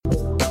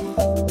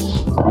Hello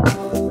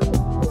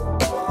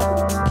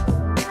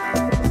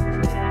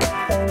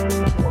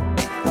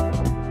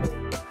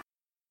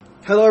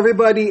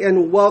everybody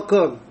and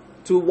welcome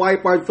to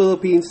YPARD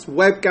Philippines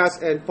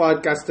webcast and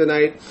podcast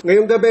tonight.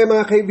 Ngayong gabi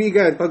mga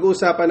kaibigan,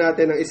 pag-uusapan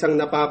natin ang isang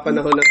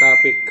napapanahon na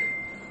topic.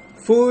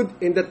 Food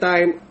in the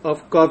time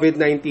of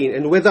COVID-19.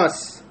 And with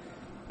us,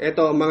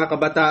 ito ang mga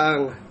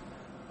kabataang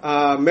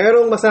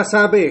merong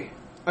masasabi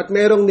at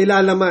merong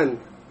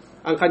nilalaman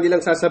ang kanilang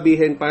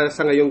sasabihin para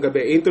sa ngayong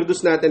gabi.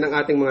 Introduce natin ang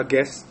ating mga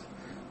guest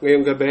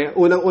ngayong gabi.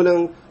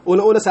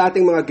 Unang-una sa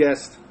ating mga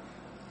guest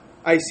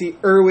ay si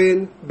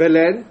Erwin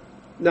Belen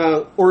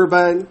ng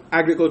Urban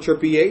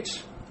Agriculture PH.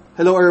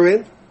 Hello,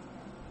 Erwin.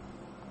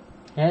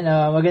 Yan,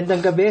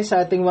 magandang gabi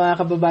sa ating mga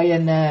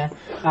kababayan na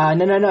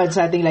nanonood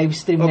sa ating live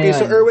stream ngayon. Okay,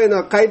 so Erwin,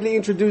 kindly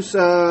introduce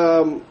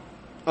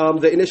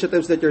the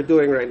initiatives that you're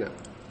doing right now.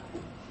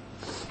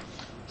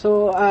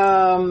 So,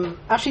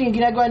 actually, yung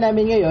ginagawa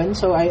namin ngayon,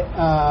 so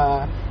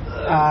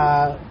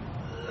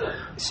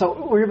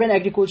Urban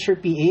Agriculture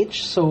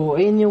PH. So,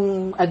 ayun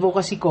yung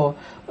advocacy ko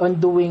on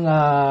doing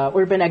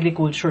urban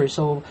agriculture.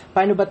 So,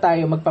 paano ba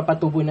tayo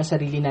magpapatubo ng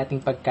sarili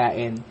nating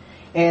pagkain?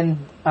 And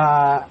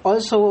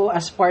also,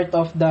 as part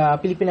of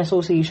the Philippine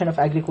Association of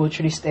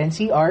Agriculturists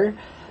NCR,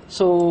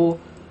 so,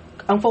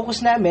 ang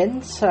focus namin,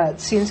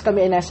 since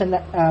kami ay nasa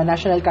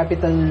National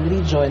Capital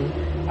Region,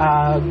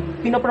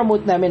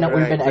 pinopromote namin ang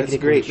urban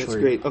agriculture. That's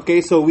great.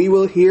 Okay, so we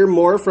will hear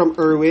more from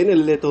Erwin a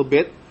little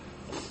bit.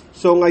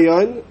 So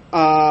ngayon,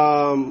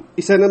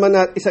 isa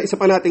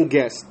pa nating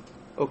guest.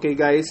 Okay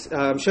guys,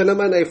 siya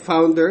naman ay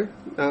founder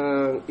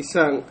ng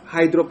isang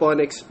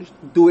hydroponics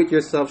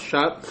do-it-yourself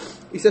shop.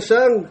 Isa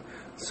siyang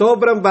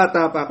sobrang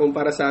bata pa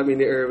kumpara sa amin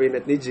ni Erwin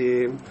at ni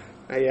Jim.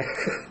 Ayan.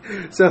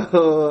 So,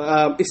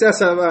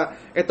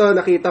 ito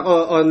nakita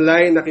ko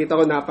online, nakita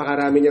ko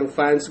napakarami niyang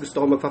fans.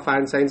 Gusto ko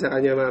magpa-fan sign sa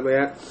kanya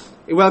mamaya.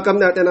 I-welcome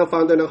natin ang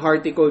founder ng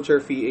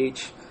Horticulture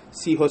PH,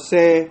 si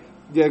Jose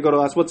Diego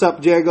Rojas. What's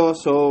up, Diego?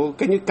 So,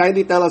 can you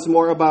kindly tell us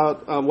more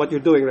about what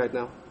you're doing right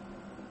now?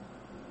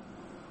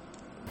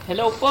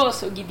 Hello po.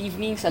 So, good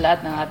evening sa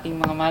lahat ng ating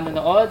mga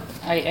manonood.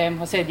 I am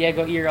Jose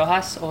Diego E.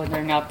 Rojas,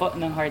 owner nga po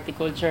ng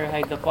Horticulture,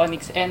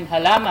 Hydroponics, and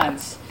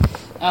Halamans.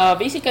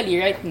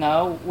 Basically, right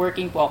now,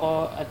 working po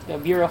ako at the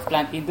Bureau of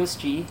Plant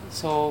Industry.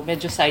 So,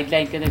 medyo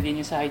sideline ka na din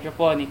yung sa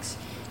hydroponics.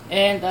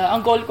 And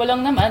ang goal ko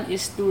lang naman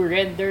is to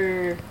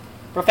render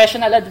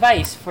professional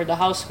advice for the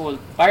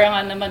household. Para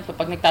nga naman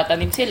kapag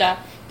nagtatanim sila,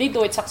 they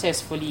do it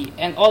successfully.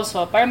 And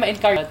also, para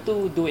ma-encourage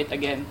to do it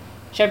again.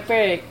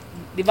 Siyempre,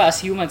 di ba,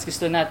 as humans,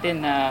 gusto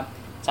natin na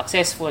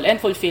successful and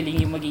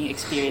fulfilling yung maging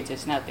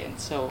experiences natin.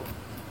 So,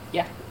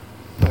 yeah.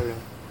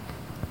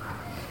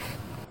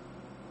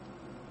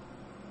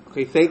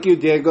 Okay, thank you,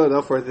 Diego,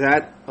 for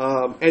that.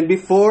 And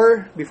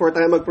before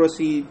tayo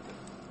mag-proceed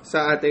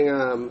sa ating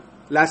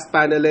last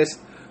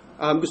panelist,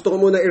 gusto ko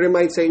muna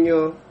i-remind sa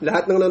inyo,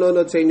 lahat ng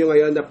nanonood sa inyo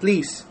ngayon, na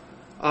please,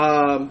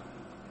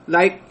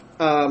 like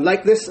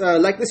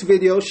this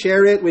video,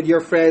 share it with your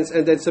friends,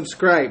 and then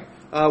subscribe.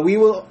 We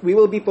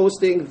will be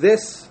posting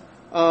this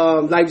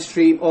live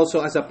stream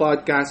also as a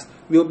podcast.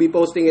 We'll be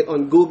posting it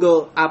on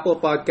Google, Apple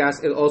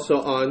Podcasts, and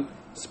also on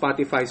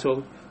Spotify.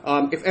 So,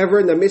 if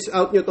ever na-miss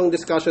out nyo tong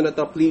discussion na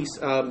to, please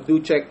do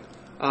check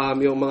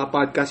yung mga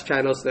podcast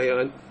channels na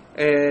yon.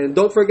 And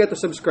don't forget to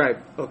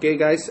subscribe. Okay,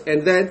 guys?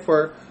 And then,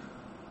 for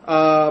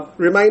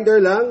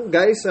reminder lang,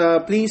 guys,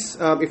 please,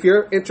 if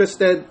you're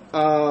interested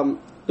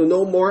to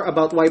know more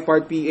about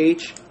YPARD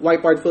PH,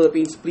 YPARD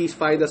Philippines, please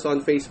find us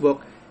on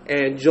Facebook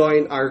and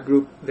join our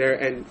group there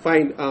and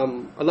find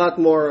a lot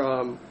more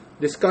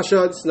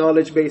discussions,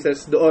 knowledge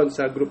bases doon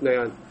sa group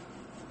na yon.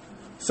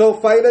 So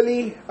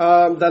finally,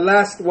 the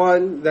last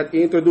one that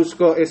i-introduce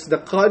ko is the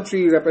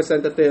country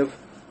representative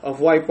of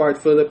YPARD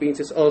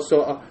Philippines, is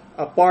also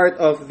a part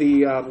of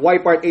the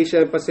YPARD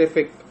Asia and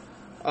Pacific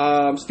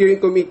Steering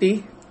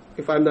Committee,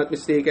 if I'm not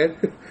mistaken.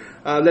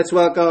 Let's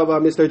welcome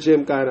Mr.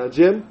 Jim Cano.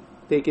 Jim,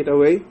 take it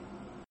away.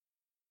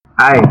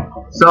 Hi.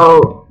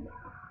 So,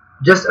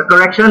 just a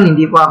correction,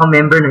 hindi po ako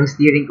member ng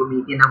steering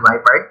committee ng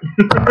YPARD.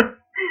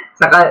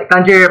 Sa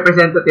country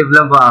representative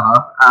lang po ako.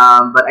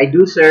 But I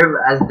do serve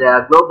as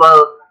the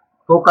global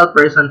focal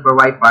person for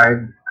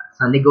YPARD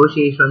sa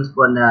negotiations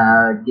po na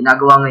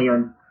ginagawa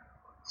ngayon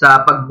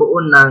sa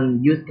pagbuo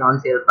ng Youth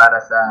Council para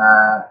sa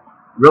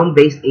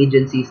Rome-based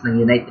agencies ng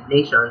United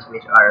Nations,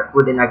 which are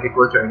Food and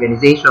Agriculture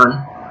Organization,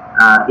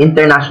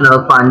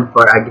 International Fund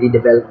for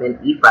Agri-Development,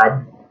 IFAD,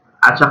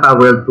 at saka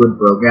World Food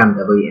Program,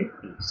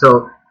 WFP.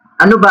 So,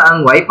 ano ba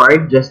ang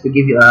YPARD? Just to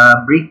give you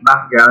a brief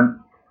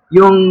background,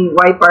 yung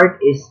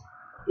YPARD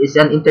is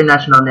an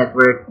international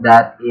network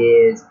that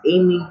is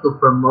aiming to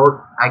promote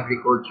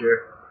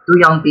agriculture to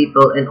young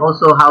people and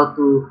also how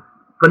to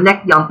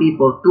connect young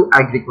people to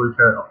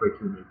agricultural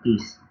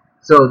opportunities.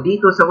 So,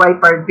 dito sa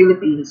YPARD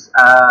Philippines,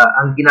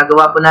 ang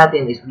ginagawa po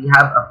natin is we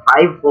have a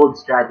 5-fold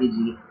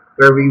strategy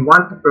where we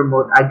want to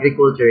promote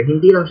agriculture.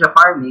 Hindi lang siya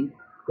farming,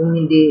 kung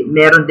hindi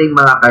meron ding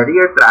mga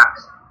career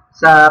tracks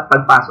sa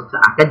pagpasok sa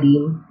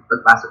academe,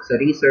 pagpasok sa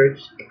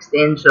research,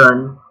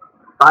 extension,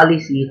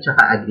 policy,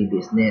 tsaka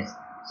agribusiness.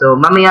 So,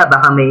 mamaya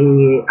baka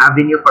may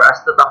avenue for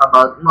us to talk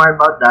about more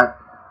about that.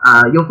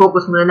 Yung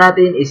focus muna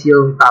natin is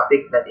yung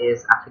topic that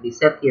is actually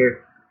set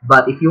here.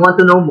 But if you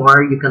want to know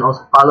more, you can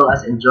also follow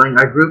us and join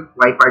our group,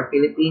 Whitepart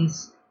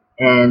Philippines.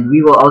 And we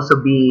will also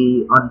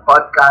be on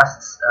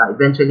podcasts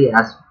eventually,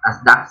 as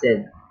Dax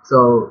said.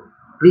 So,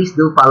 please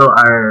do follow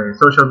our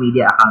social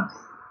media accounts.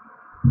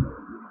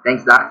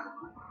 Thanks, Dax.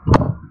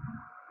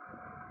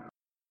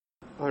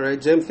 Alright,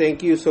 Jem,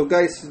 thank you. So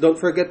guys, don't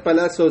forget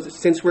pala, so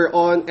since we're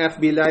on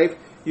FB Live,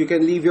 you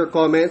can leave your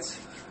comments.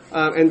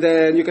 And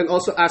then you can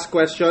also ask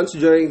questions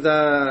during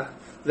the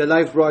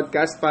live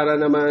broadcast para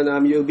naman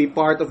you'll be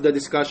part of the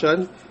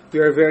discussion. We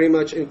are very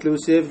much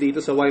inclusive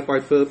dito sa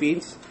Whitepart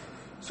Philippines.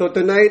 So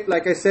tonight,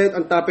 like I said,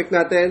 ang topic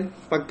natin,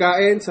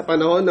 pagkain sa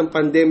panahon ng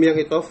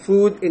pandemyang ito,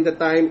 food in the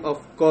time of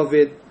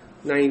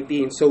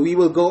COVID-19. So we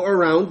will go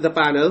around the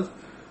panel.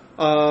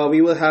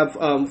 We will have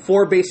 4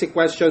 basic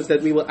questions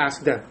that we will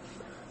ask them.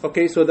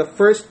 Okay, so the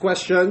first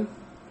question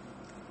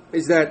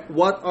is that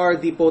what are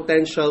the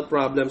potential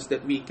problems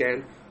that we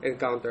can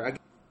encounter?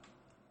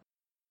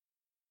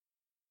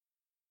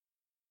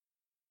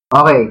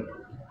 Okay.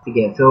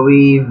 Sige. So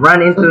we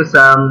run into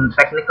some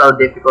technical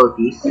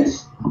difficulties.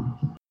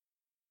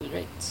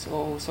 Right.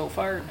 So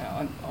far,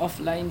 on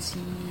offline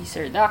si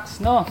Sir Dax,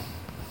 no?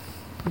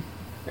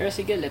 Pero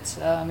sige, let's,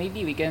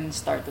 maybe we can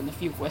start on a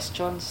few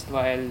questions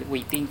while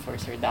waiting for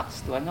Sir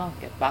Dax to,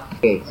 get back.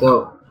 Okay,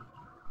 so,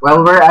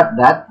 while we're at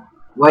that,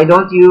 why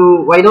don't we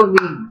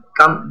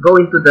go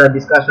into the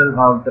discussion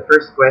of the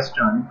first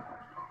question?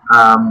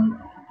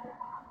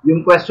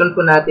 Yung question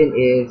po natin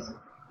is,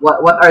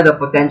 what are the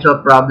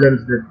potential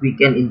problems that we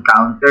can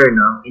encounter,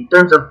 no, in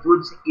terms of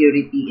food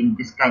security in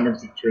this kind of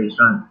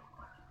situation?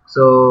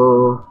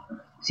 So,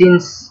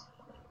 since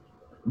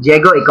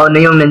Diego, ikaw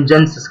na yung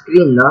nandyan sa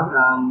screen, no?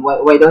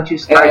 Why don't you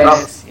start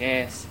off?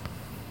 Yes.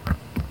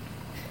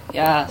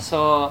 Yeah,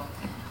 so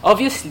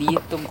obviously,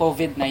 itong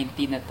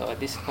COVID-19 na to,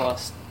 this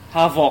caused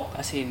havoc,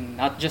 as in,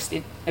 not just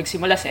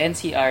nagsimula sa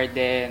NCR,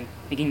 then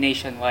naging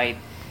nationwide.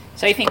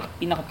 So I think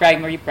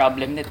pinaka-primary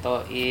problem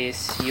nito is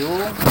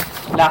yung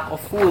lack of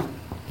food.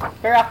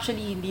 Pero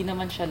actually, hindi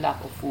naman siya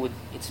lack of food.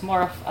 It's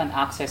more of an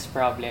access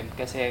problem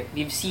kasi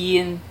we've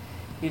seen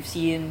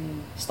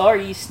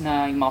stories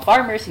na yung mga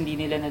farmers, hindi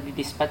nila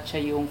nadidispatch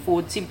yung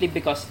food simply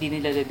because hindi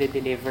nila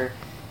nade-deliver.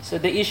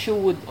 So the issue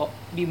would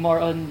be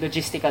more on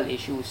logistical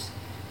issues.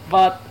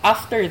 But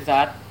after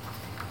that,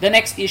 the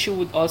next issue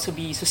would also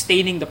be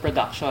sustaining the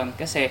production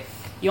kasi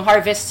yung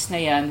harvests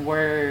na yan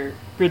were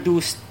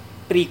produced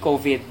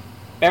pre-COVID.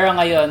 Pero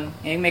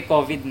ngayon may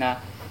COVID na,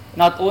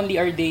 not only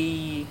are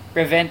they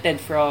prevented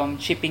from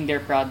shipping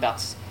their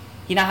products,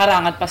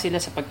 hinaharangan pa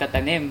sila sa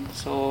pagtatanim.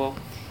 So,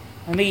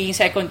 ang magiging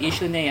second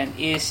issue na yan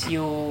is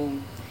yung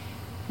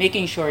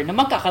making sure na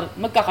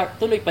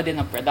magkakatuloy pa din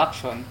ang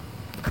production.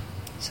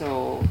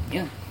 So,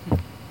 yun.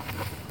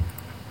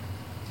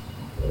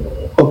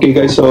 Okay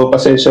guys, so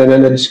pasensya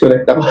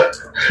na-disconnect ako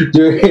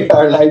during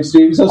our live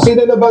stream. So,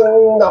 sino na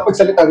bang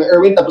nakapagsalita?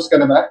 Erwin, tapos ka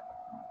na ba?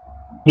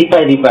 Di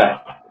pa.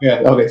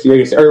 Yeah, okay,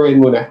 sige. Si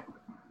Erwin muna.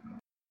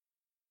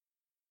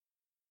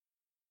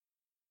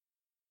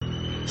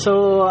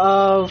 So,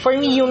 for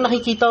me, yung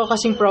nakikita ko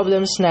kasing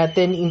problems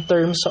natin in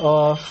terms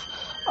of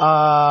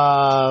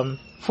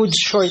food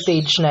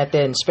shortage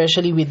natin,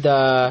 especially with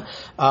the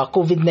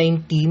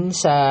COVID-19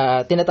 sa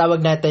tinatawag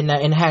natin na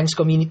enhanced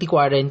community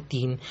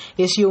quarantine,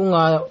 is yung,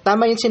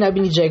 tama yung sinabi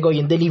ni Diego,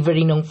 yung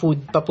delivery ng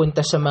food papunta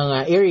sa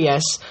mga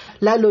areas,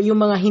 lalo yung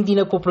mga hindi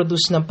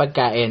nagpo-produce ng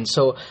pagkain.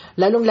 So,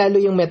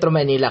 lalong-lalo yung Metro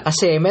Manila.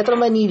 Kasi Metro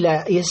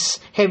Manila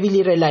is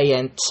heavily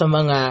reliant sa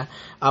mga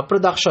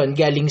production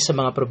galing sa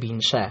mga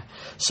probinsya.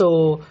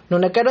 So,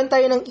 nung nagkaroon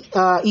tayo ng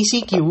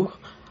ECQ,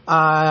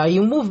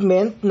 yung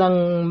movement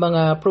ng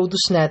mga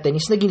produce natin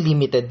is naging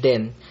limited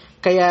din.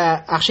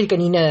 Kaya actually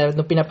kanina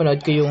nung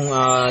pinapanood ko yung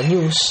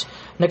news,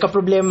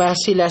 nagka-problema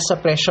sila sa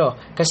presyo.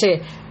 Kasi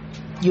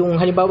yung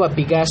halimbawa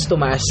bigas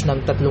tumaas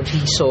ng 3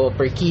 piso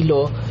per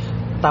kilo,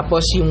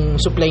 tapos yung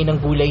supply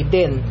ng gulay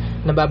din,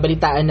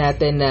 nababalitaan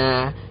natin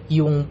na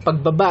yung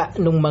pagbaba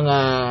ng mga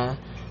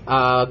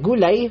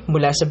gulay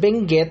mula sa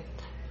Benguet,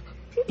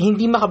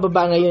 hindi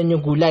makababa ngayon yung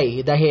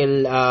gulay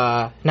dahil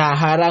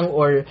naharang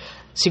or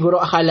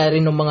siguro akala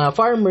rin ng mga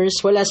farmers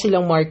wala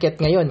silang market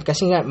ngayon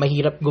kasi nga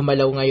mahirap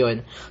gumalaw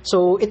ngayon.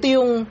 So ito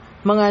yung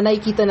mga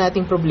nakikita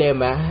nating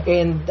problema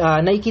and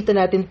nakikita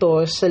natin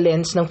to sa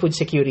lens ng food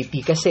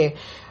security kasi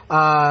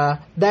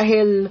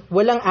dahil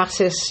walang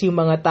access yung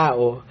mga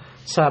tao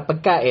sa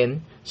pagkain,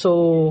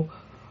 so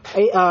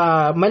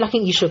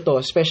malaking issue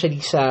to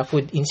especially sa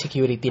food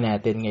insecurity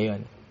natin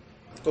ngayon.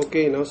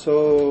 Okay, no?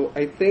 So,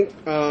 I think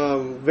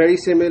very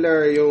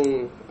similar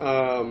yung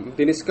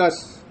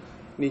diniscuss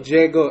ni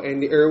Diego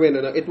and ni Erwin.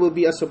 Ano? It will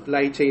be a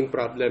supply chain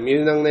problem.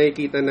 Yun ang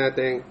nakikita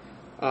natin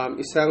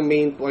isang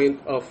main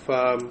point of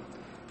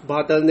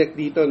bottleneck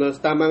dito. No?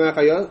 Tama nga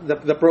kayo,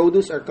 the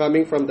produce are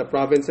coming from the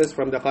provinces,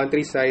 from the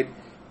countryside,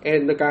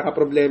 and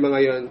nagkakaproblema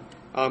ngayon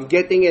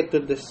getting it to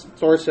the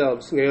store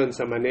shelves ngayon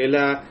sa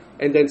Manila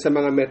and then sa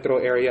mga metro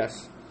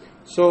areas.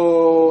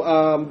 So,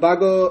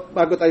 bago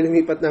tayo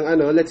lumipat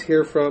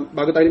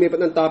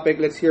ng topic,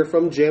 let's hear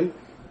from Jim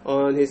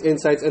on his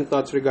insights and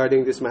thoughts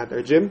regarding this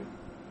matter. Jim?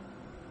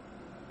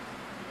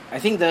 I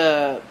think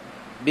the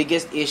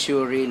biggest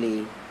issue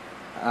really,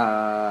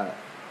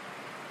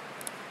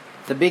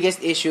 the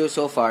biggest issue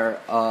so far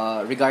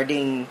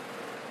regarding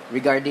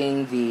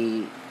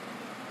the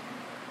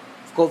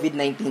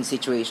COVID-19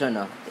 situation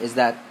is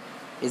that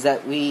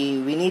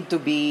we need to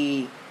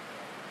be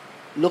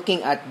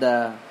looking at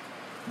the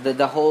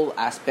whole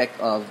aspect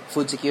of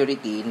food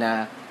security,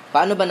 na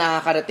paano ba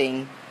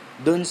nakakarating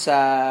dun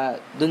sa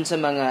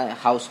mga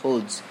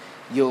households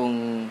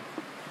yung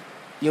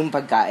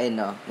pagkain,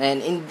 no?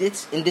 And in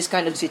this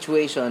kind of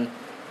situation,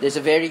 there's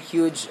a very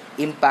huge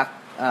impact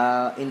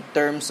in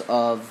terms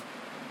of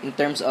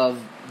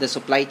the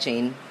supply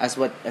chain, as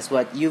what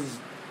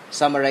you've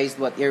summarized,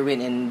 what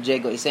Irwin and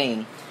Diego is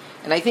saying.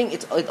 And I think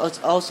it's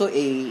also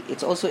a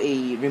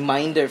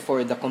reminder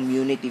for the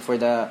community, for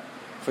the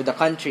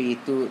country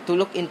to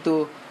look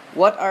into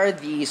what are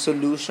the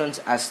solutions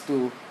as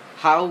to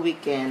how we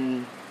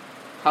can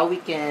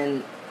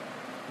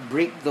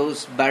break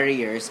those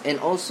barriers and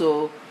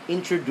also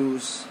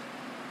introduce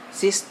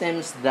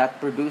systems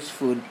that produce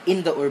food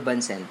in the urban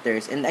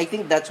centers. And I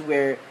think that's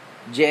where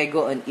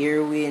Diego and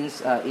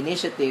Irwin's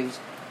initiatives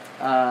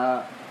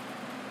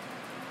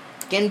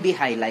can be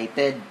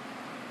highlighted,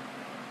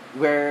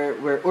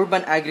 where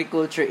urban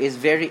agriculture is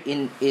very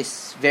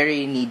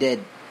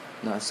needed,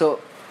 no? So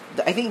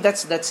I think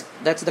that's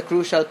the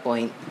crucial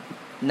point,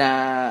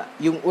 na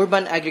yung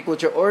urban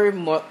agriculture or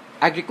more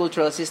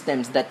agricultural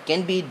systems that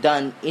can be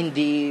done in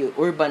the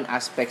urban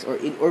aspects or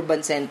in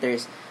urban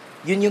centers,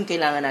 yun yung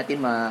kailangan natin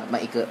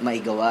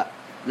maigawa,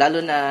 lalo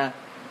na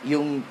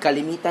yung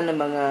kalimitan ng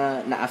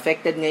mga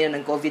na-affected ngayon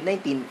ng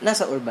COVID-19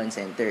 nasa urban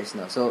centers,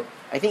 no? So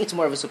I think it's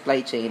more of a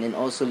supply chain, and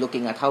also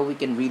looking at how we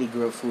can really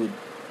grow food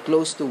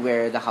close to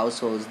where the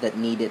households that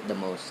need it the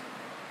most.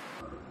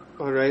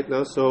 All right,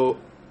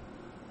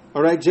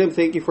 Jim,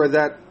 thank you for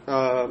that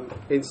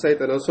insight.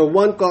 So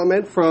one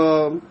comment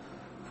from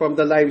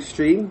the live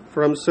stream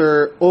from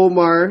Sir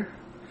Omar.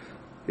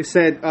 He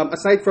said,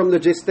 aside from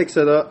logistics,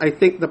 I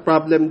think the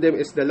problem then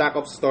is the lack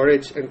of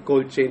storage and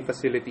cold chain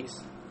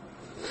facilities.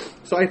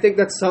 So I think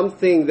that's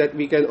something that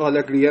we can all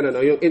agree on.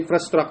 Yung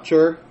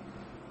infrastructure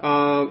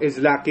is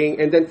lacking.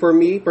 And then for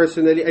me,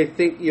 personally, I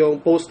think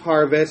yung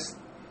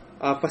post-harvest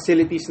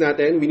facilities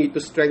natin, we need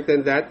to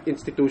strengthen that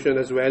institution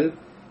as well.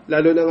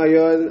 Lalo na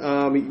ngayon,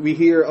 we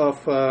hear of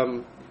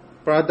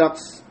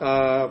products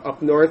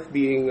up north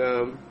being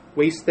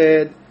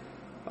wasted.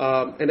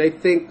 And I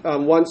think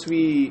once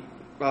we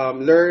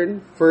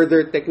learn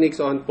further techniques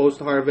on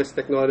post-harvest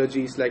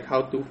technologies, like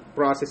how to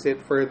process it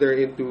further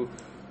into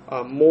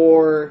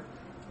more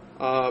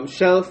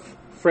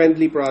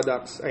shelf-friendly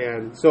products.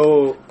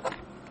 So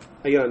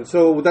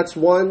that's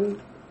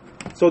one.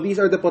 So these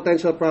are the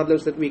potential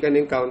problems that we can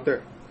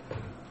encounter.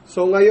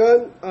 So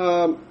ngayon,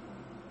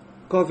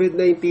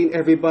 COVID-19,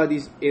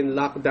 everybody's in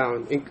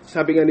lockdown.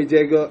 Sabi nga ni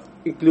Diego,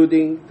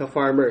 including the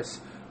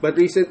farmers. But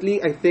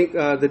recently, I think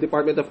the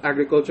Department of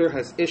Agriculture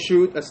has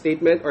issued a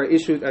statement or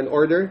issued an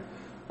order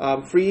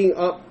freeing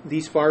up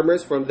these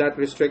farmers from that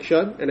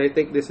restriction. And I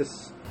think this is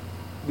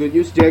good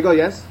news. Diego,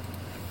 yes?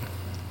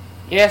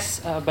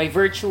 Yes, by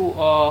virtue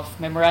of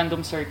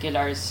Memorandum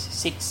Circulars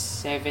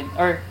 7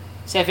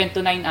 to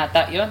 9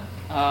 ata yun.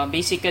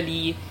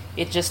 Basically,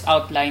 it just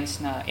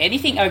outlines na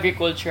anything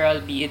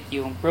agricultural, be it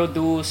yung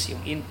produce,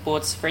 yung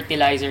inputs,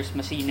 fertilizers,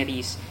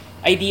 machineries,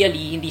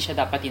 ideally, hindi siya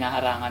dapat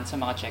hinaharangan sa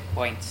mga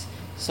checkpoints.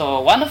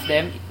 So, one of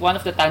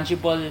the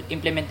tangible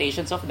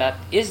implementations of that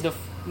is the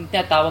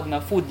tinatawag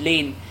na food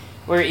lane,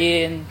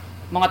 wherein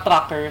mga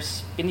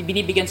truckers,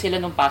 binibigyan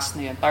sila ng pass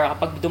na yun para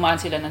kapag dumaan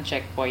sila ng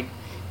checkpoint,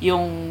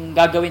 yung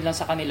gagawin lang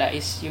sa kanila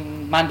is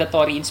yung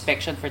mandatory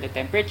inspection for the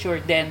temperature,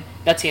 then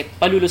that's it,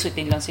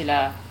 palulusutin lang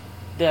sila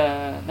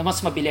na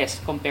mas mabilis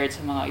compared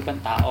sa mga ibang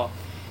tao.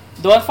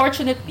 Though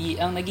unfortunately,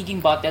 ang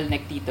nagiging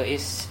bottleneck dito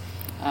is,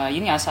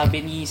 yun nga, sabi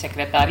ni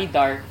Secretary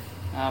Dar,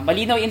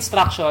 malinaw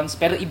instructions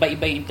pero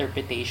iba-iba yung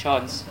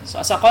interpretations.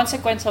 So as a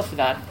consequence of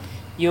that,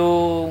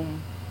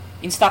 yung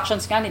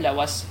instructions nga nila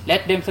was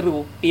let them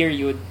through,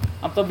 period.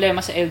 Ang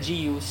problema sa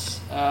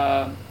LGUs,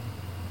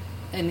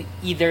 and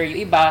either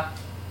yung iba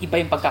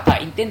yung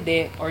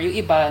pagkakaintindi, or yung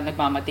iba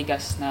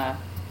nagmamatigas na,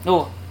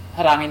 no,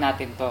 harangin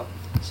natin to.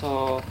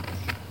 So,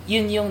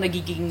 yun yung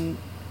nagiging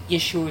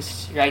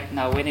issues right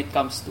now when it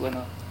comes to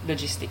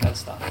logistical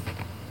stuff.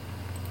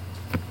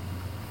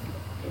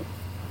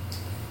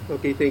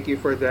 Okay, thank you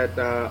for that.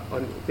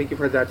 Thank you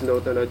for that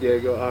note,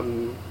 Diego.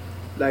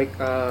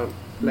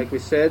 Like we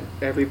said,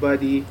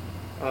 everybody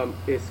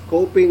is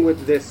coping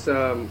with this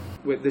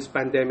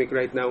pandemic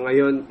right now.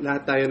 Ngayon,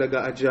 lahat tayo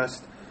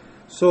nag-a-adjust.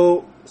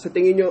 So, sa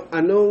tingin nyo,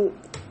 alam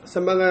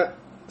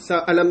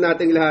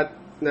nating lahat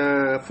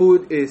na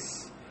food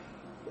is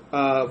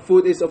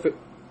of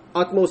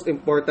utmost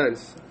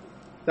importance,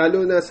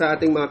 lalo na sa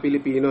ating mga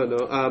Pilipino,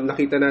 no?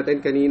 Nakita natin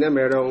kanina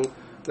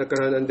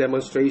nagkaroon ng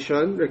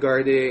demonstration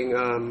regarding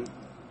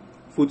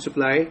food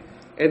supply,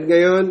 and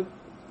ngayon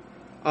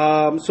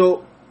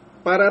So,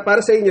 para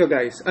sa inyo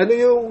guys, ano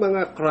yung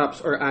mga crops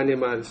or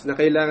animals na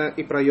kailangan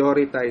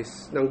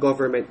i-prioritize ng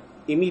government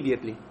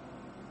immediately?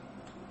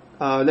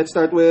 Let's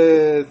start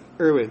with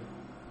Erwin.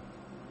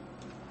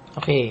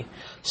 Okay.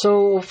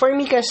 So, for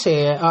me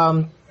kasi,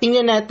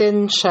 tingnan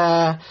natin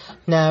siya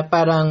na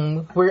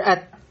parang we're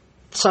at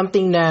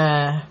something na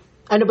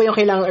ano ba yung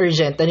kailangang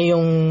urgent? Ano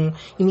yung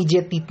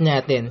immediate need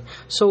natin?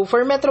 So,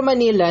 for Metro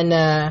Manila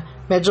na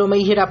medyo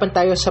mahihirapan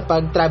tayo sa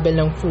pag-travel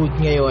ng food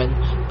ngayon,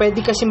 pwede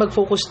kasi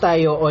mag-focus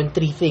tayo on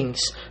 3 things.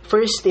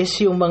 First is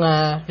yung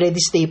mga ready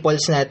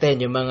staples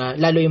natin, yung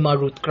mga, lalo yung mga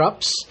root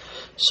crops.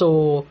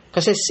 So,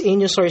 kasi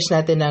yun yung source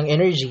natin ng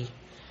energy.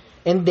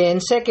 And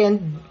then,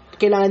 second,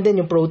 kailangan din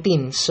yung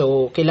protein.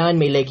 So, kailangan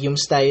may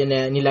legumes tayo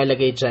na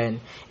nilalagay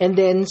dyan. And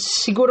then,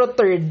 siguro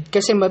third,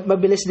 kasi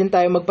mabilis din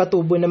tayo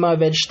magpatubo ng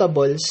mga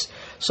vegetables.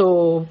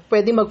 So,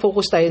 pwede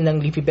mag-focus tayo ng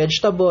leafy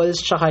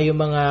vegetables, tsaka yung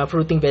mga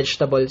fruiting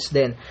vegetables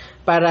din.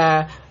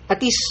 Para,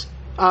 at least,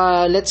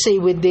 let's say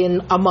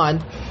within a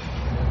month,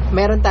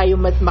 meron tayo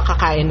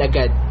makakain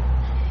agad.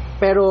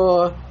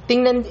 Pero,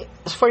 tingnan,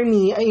 for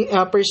me,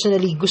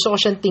 personally, gusto ko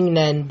siyang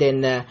tingnan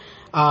din na,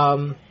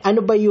 ano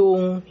ba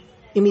yung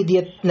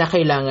immediate na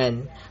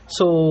kailangan.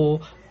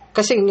 So,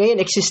 kasi ngayon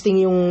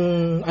existing yung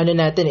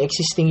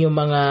existing yung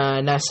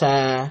mga nasa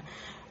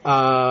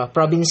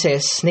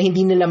provinces na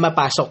hindi nila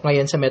mapasok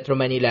ngayon sa Metro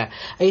Manila.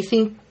 I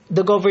think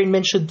the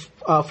government should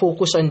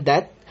focus on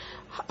that.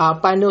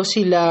 Paano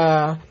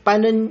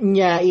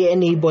niya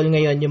i-enable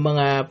ngayon yung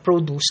mga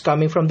produce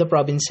coming from the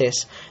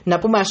provinces na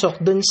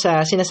pumasok dun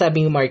sa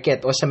sinasabing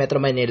market o sa Metro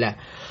Manila.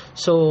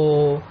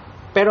 So,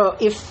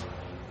 pero if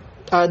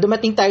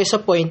dumating tayo sa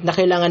point na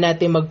kailangan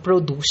natin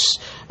mag-produce,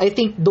 I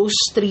think those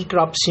 3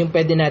 crops yung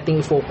pwede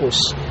nating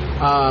i-focus.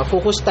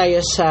 Focus tayo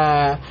sa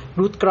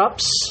root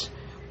crops,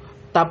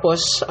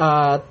 tapos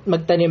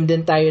magtanim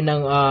din tayo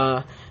ng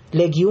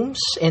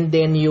legumes, and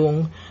then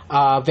yung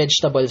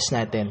vegetables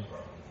natin.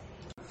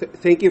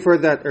 Thank you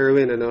for that,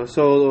 Erwin.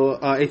 So,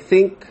 I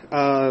think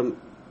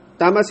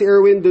tama si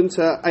Erwin dun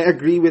sa, I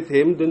agree with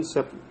him dun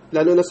sa,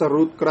 lalo na sa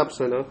root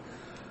crops,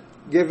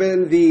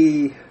 given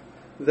the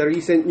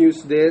recent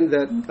news then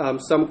that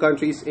some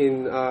countries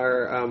in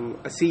our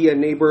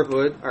ASEAN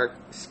neighborhood are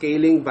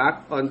scaling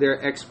back on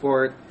their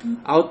export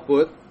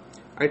output,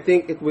 I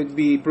think it would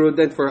be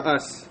prudent for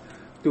us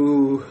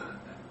to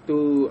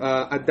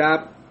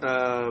adapt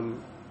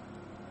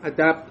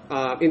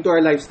into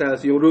our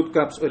lifestyles yung root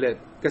crops ulit.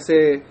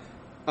 Kasi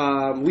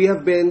we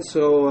have been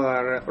so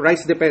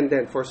rice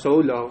dependent for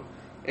so long,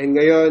 and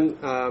ngayon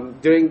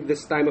during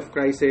this time of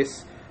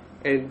crisis,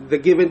 and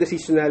given the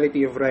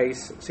seasonality of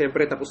rice,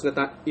 siyempre tapos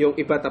na yung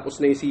iba,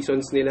 tapos na yung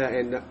seasons nila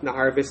and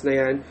na-harvest na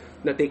yan,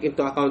 na-take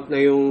into account na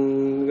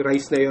yung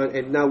rice na yon,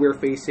 and now we're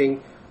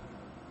facing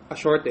a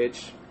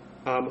shortage.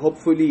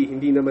 Hopefully,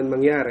 hindi naman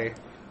mangyari.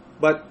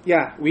 But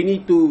yeah, we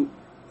need to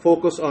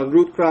focus on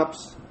root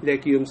crops,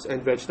 legumes,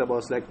 and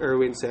vegetables like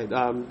Erwin said.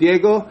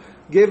 Diego,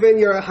 given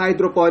you're a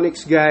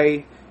hydroponics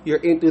guy,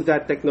 you're into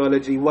that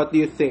technology, what do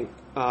you think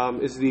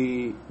is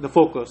the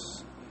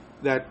focus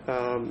that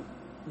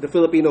the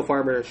Filipino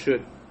farmer should?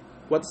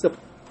 What's the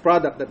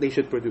product that they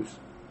should produce?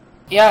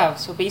 Yeah,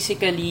 so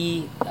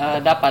basically,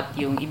 dapat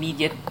yung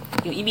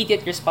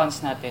immediate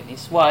response natin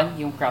is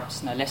yung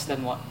crops na less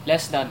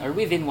than or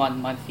within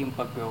 1 month yung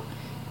pag-grow.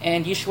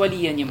 And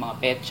usually yan yung mga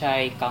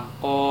pechay,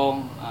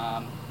 kangkong,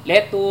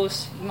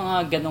 lettuce, yung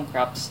mga ganong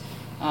crops.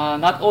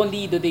 Not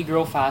only do they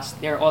grow fast,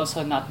 they're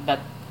also not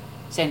that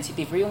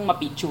sensitive or yung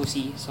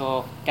mapi-choosy.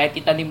 So kahit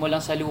itanim mo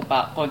lang sa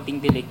lupa,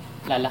 konting dilig,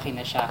 lalaki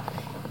na siya.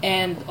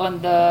 And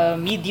on the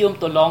medium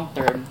to long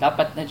term,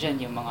 dapat na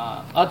dyan yung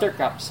mga other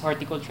crops,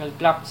 horticultural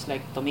crops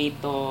like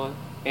tomato,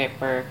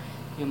 pepper,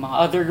 yung mga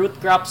other root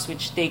crops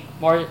which take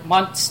more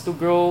months to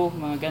grow,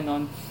 mga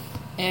ganon.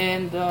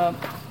 And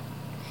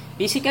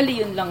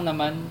basically yun lang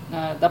naman,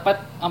 dapat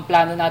ang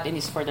plano natin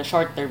is for the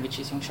short term, which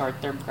is yung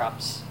short term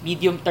crops.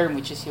 Medium term,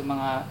 which is yung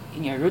mga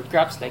root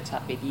crops like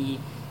sabi ni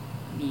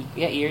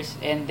Kuya Ears.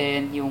 And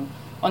then yung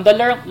on the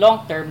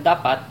long term,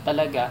 dapat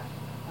talaga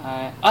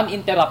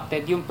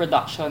uninterrupted yung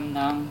production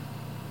ng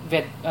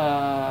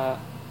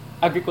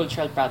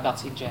agricultural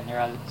products in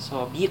general.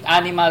 So, be it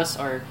animals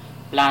or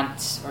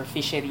plants or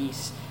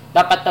fisheries,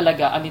 dapat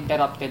talaga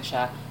uninterrupted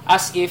siya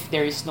as if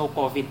there is no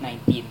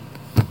COVID-19.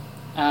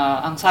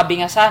 Ang sabi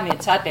nga sa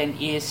atin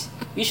is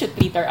we should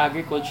treat our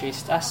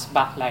agriculturists as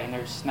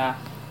backliners na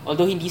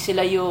although hindi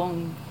sila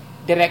yung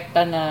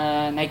direkta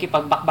na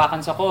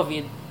nakikipagbakbakan sa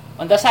COVID,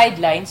 on the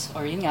sidelines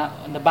or yun nga,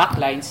 on the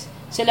backlines,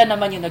 sila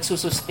naman yung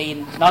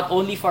nagsusustain not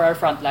only for our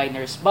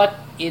frontliners but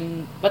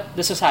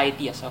the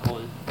society as a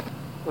whole.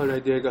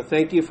 Alright, Diego.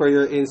 Thank you for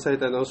your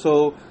insight.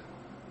 So,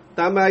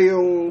 tama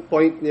yung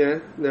point niya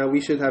na we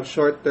should have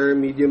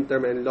short-term,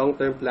 medium-term, and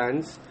long-term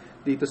plans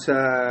dito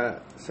sa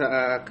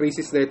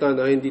crisis na ito.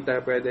 Hindi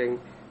tayo pwedeng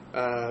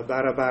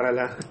bara-bara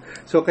lang.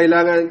 So,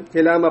 kailangan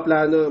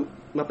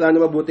maplano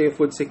mabuti yung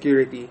food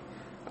security.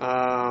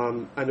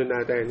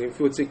 Yung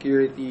food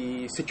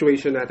security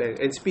situation natin.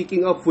 And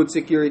speaking of food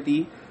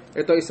security,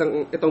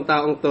 itong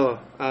taong to,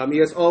 he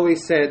has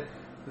always said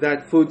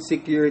that food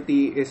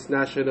security is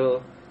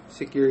national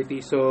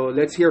security. So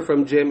let's hear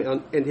from Jim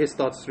and his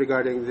thoughts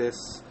regarding this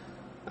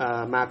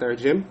matter.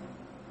 Jim?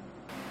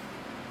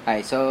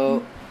 Hi,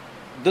 so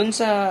dun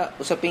sa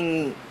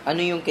usaping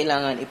ano yung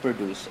kailangan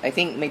i-produce, I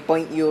think may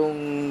point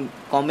yung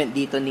comment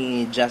dito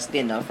ni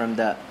Justin, no, from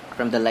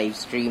the live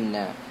stream,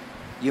 na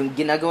yung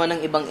ginagawa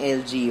ng ibang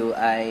LGU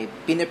ay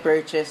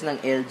pinipurchase ng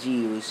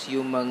LGUs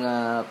yung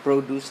mga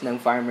produce ng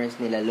farmers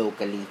nila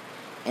locally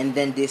and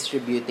then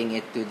distributing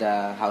it to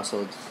the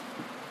households.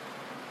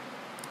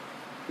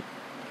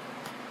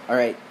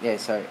 Alright, yeah,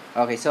 sorry.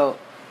 Okay, so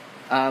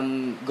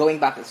going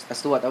back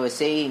as to what I was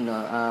saying, no,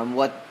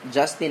 what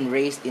Justin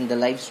raised in the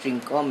live stream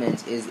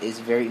comments is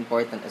very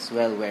important as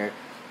well, where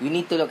we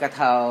need to look at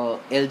how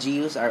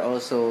LGUs are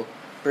also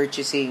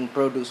purchasing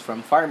produce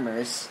from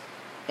farmers,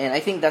 and I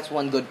think that's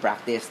one good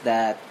practice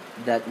that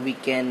we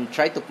can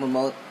try to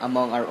promote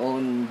among our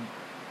own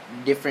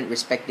different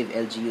respective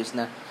LGUs,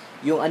 na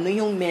yung ano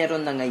yung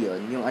meron na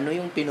ngayon, yung ano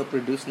yung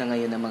pinoproduce na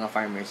ngayon ng mga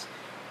farmers,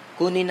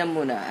 kunin na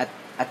muna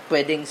at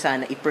pwedeng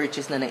sana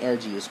i-purchase na ng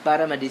LGUs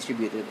para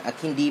ma-distribute at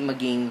hindi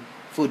maging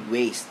food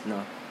waste, no?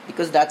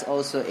 Because that's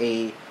also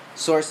a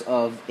source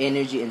of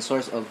energy and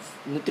source of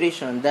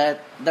nutrition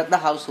that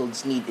the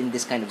households need in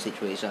this kind of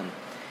situation.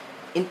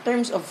 In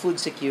terms of food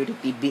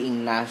security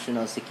being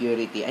national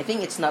security, I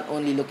think it's not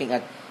only looking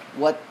at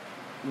what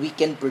we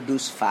can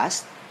produce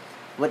fast,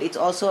 but it's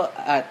also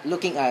at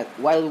looking at,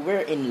 while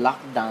we're in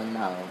lockdown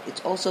now,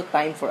 it's also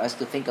time for us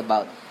to think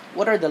about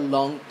what are the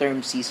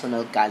long-term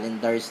seasonal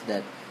calendars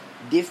that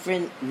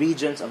different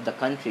regions of the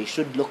country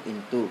should look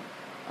into.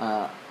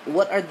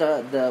 What are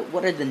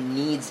the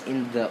needs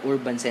in the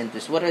urban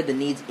centers? What are the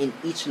needs in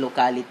each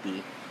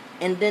locality?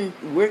 And then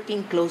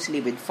working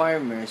closely with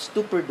farmers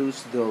to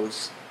produce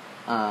those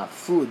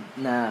food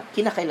na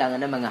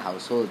kinakailangan ng mga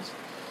households.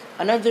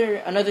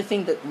 Another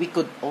thing that we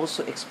could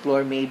also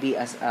explore maybe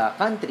as a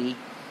country,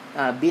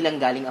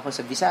 bilang galing ako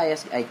sa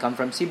Visayas, I come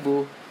from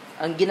Cebu,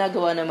 ang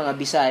ginagawa ng mga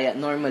Bisaya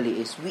normally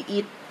is we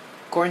eat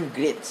corn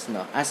grits,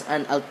 no, as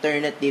an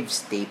alternative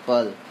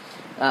staple.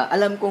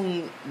 Alam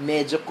kong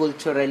medyo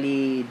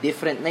culturally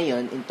different na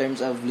yon in terms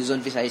of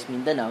Luzon, Visayas,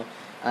 Mindanao,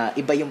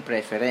 iba yung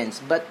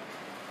preference. But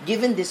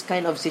given this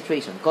kind of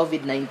situation,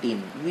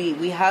 COVID-19,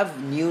 we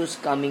have news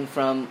coming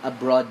from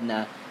abroad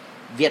na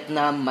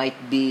Vietnam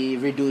might be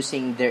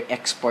reducing their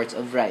exports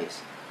of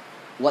rice.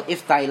 What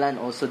if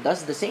Thailand also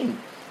does the same?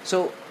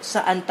 So,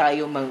 saan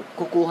tayo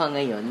kukuha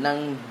ngayon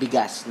ng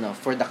bigas, no,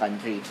 for the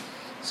country?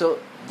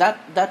 So,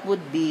 that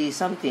would be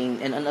something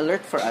and an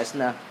alert for us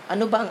na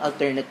ano ba ang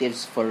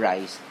alternatives for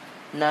rice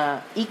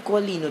na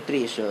equally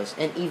nutritious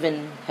and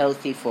even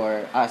healthy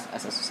for us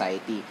as a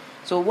society.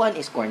 So, one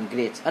is corn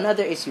grits.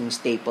 Another is yung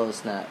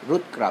staples na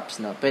root crops,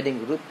 na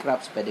pwedeng root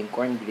crops, pwedeng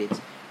corn grits,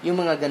 yung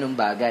mga ganung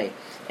bagay.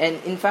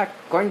 And in fact,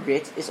 corn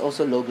grits is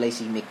also low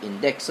glycemic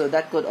index. So,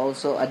 that could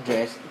also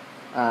address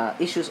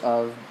issues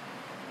of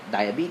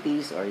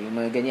diabetes or yung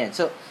mga ganyan.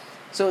 So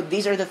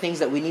these are the things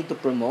that we need to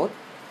promote.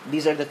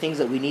 These are the things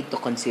that we need to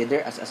consider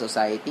as a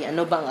society.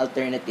 Ano bang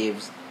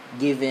alternatives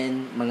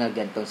given mga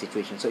ganitong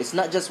situation? So it's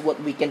not just what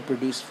we can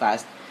produce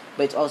fast,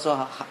 but it's also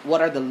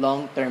what are the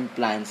long-term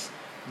plans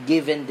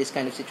given this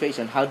kind of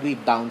situation? How do we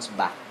bounce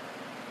back?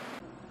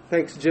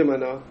 Thanks, Jim.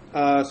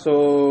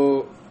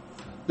 So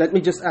let me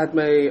just add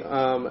my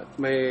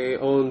my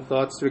own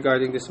thoughts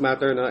regarding this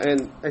matter. No?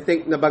 And I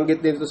think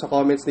nabanggit din ito sa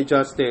comments ni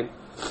Justin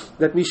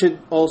that we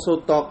should also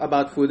talk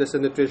about food as a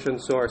nutrition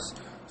source.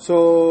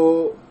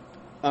 So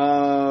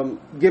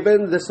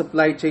given the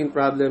supply chain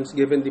problems,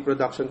 given the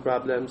production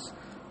problems,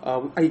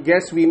 I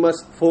guess we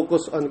must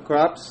focus on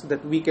crops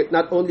that we can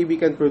not only we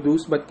can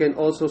produce but can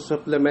also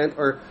supplement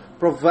or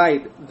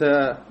provide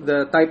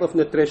the type of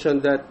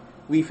nutrition that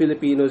we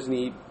Filipinos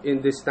need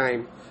in this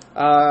time.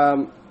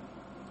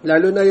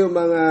 Lalo na yung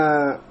mga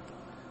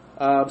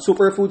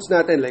superfoods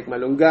natin like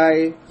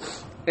malunggay,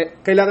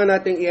 kailangan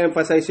nating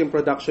i-emphasize yung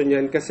production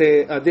yan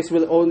kasi this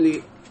will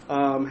only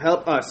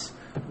help us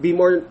be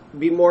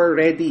more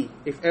ready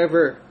if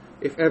ever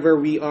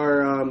we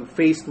are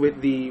faced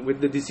with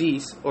the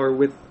disease or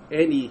with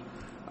any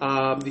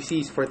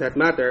disease for that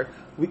matter.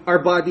 Our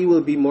body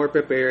will be more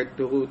prepared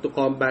to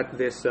combat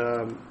this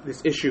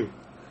issue.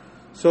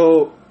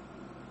 So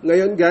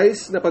ngayon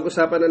guys,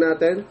 napag-usapan na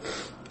natin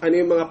ano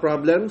yung mga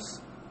problems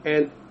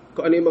and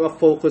kung ano yung mga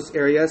focus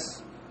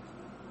areas.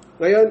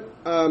 Ngayon,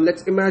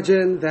 let's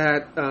imagine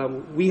that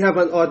we have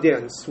an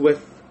audience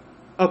with...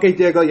 Okay,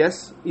 Diego,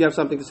 yes? You have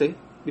something to say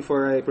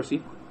before I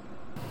proceed?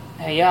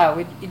 Yeah,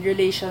 in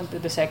relation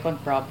to the second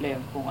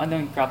problem, kung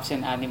anong crops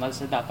and animals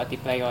na dapat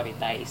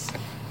i-prioritize.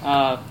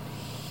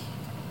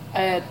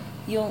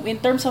 In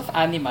terms of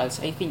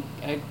animals, I think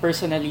I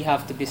personally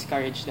have to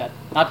discourage that.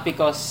 Not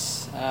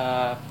because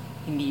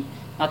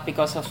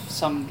of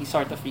some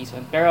sort of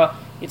reason, pero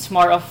it's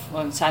more of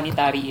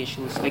sanitary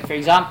issues. Like for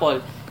example,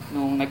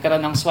 nung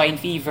nagkaroon ng swine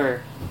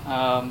fever,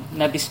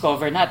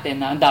 na-discover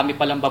natin na ang dami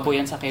palang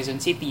baboyan sa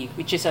Quezon City,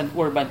 which is an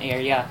urban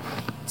area.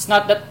 It's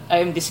not that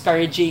I'm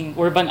discouraging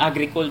urban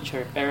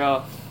agriculture,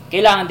 pero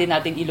kailangan din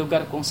natin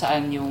ilugar kung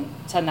saan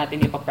natin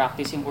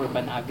ipapractice yung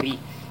urban agri.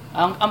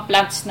 Ang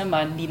plants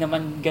naman, hindi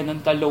naman ganun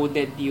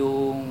ka-loaded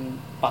yung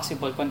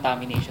possible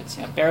contaminations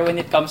niya. Pero when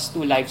it comes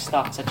to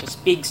livestock such as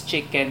pigs,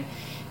 chicken,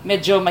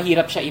 medyo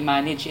mahirap siya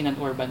i-manage in an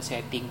urban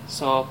setting.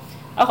 So,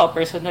 ako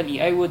personally,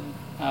 I would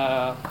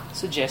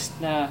suggest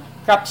na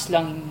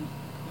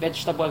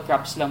vegetable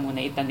crops lang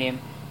muna itanim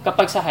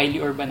kapag sa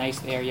highly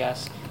urbanized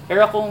areas.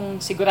 Pero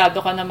kung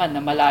sigurado ka naman na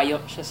malayo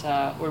siya sa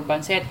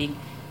urban setting,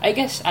 I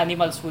guess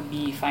animals would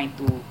be fine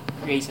to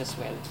raise as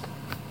well.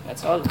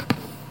 That's all.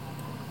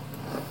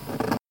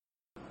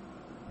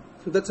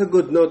 So that's a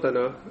good note,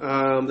 ano?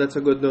 That's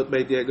a good note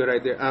by Diego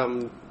right there.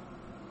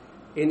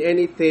 In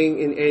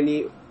anything, in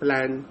any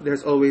plan,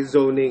 there's always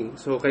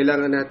zoning. So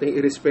kailangan nating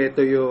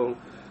irespeto yung,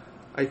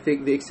 I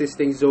think, the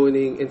existing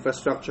zoning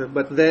infrastructure.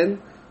 But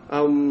then,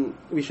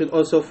 we should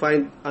also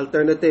find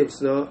alternatives,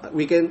 no?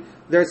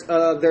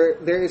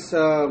 There is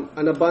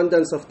an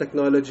abundance of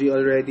technology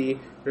already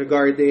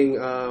regarding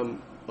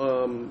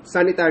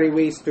sanitary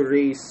ways to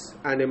raise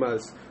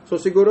animals. So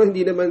siguro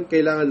hindi naman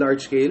kailangan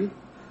large scale.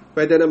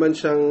 Pwede naman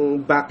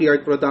siyang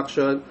backyard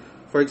production,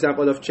 for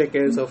example, of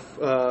chickens, of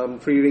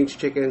free-range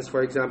chickens,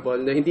 for example,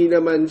 na hindi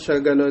naman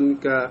siya ganon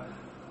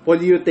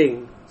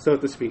ka-polluting, so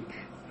to speak.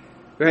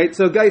 Right?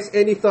 So guys,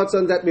 any thoughts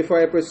on that before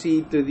I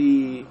proceed to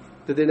the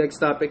next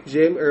topic?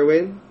 Jim,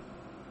 Erwin?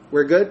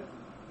 We're good?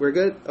 We're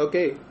good?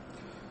 Okay.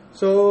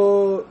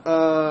 So,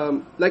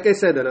 like I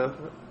said,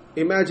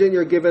 imagine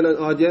you're given an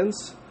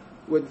audience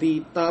with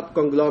the top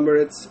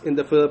conglomerates in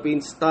the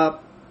Philippines,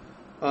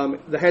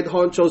 the head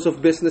honchos of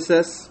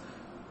businesses,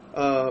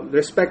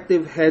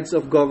 respective heads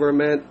of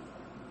government,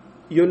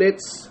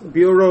 units,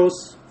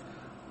 bureaus.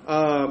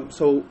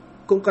 So,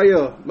 kung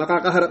kayo,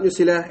 makakaharap nyo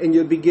sila and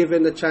you'll be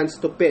given a chance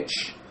to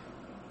pitch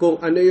kung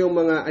ano yung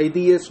mga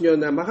ideas nyo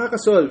na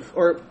makakasolve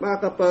or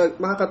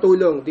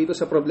makakatulong dito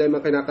sa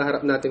problema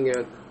kinakaharap natin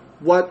ngayon,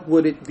 what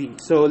would it be?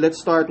 So, let's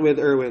start with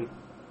Erwin.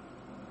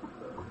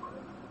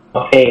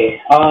 Okay.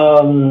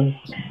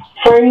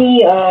 For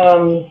me,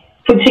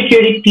 food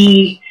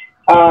security,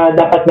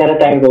 dapat meron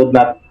tayong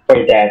roadmap for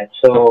that.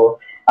 So,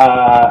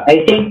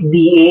 I think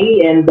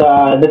DA and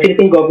the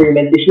Philippine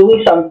government is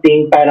doing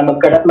something para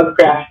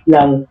mag-craft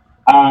ng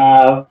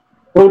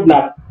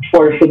roadmap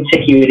for food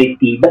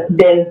security. But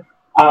then,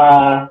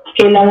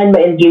 kailangan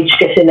ma-engage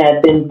kasi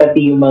natin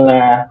pati yung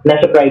mga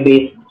nasa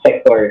private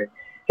sector.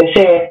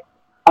 Kasi,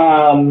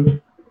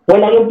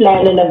 wala yung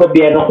plano ng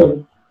gobyerno kung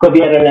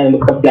gobyerno lang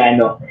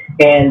magpaplano.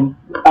 And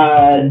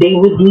they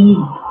would need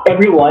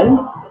everyone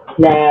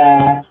na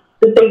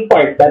to take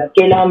part. But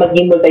kailangan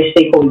maging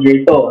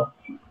multi-stakeholder to.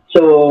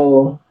 So,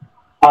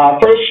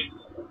 first,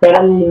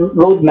 merong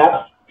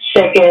roadmap.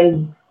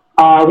 Second,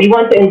 we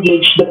want to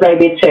engage the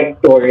private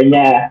sector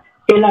na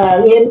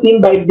kailangan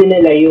imbibe din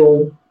nila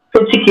yung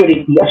food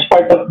security as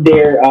part of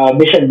their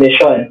vision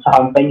sa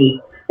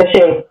company.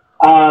 Kasi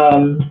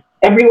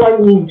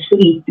everyone needs to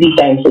eat 3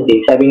 times a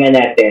day, sabi nga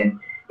natin.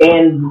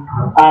 And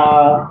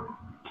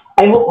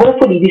I hope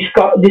hopefully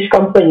these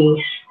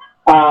companies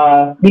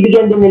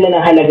bibigyan din nila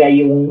ng halaga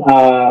yung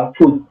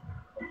food.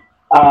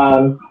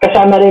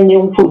 Kasama rin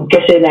yung food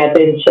kasi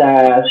natin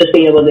sa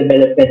Sustainable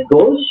Development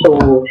Goals.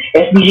 So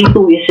SDG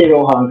 2 is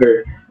zero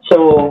hunger. So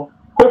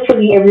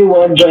hopefully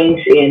everyone joins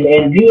in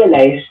and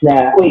realize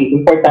na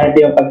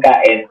importante yung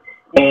pagkain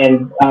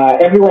and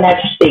everyone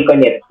has to stake on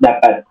it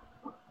dapat.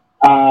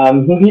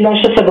 Hindi lang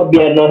siya sa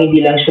gobyerno,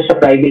 hindi lang siya sa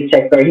private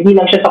sector, hindi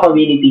lang siya sa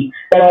community,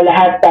 pero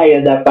lahat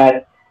tayo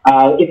dapat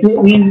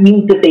we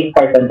need to take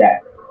part on that.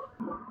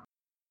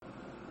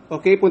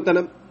 Okay,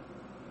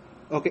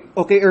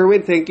 Okay,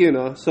 Erwin, thank you,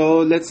 no.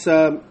 So let's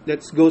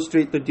go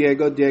straight to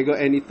Diego. Diego,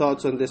 any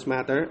thoughts on this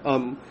matter?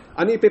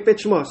 Ano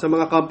ipipitch mo sa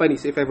mga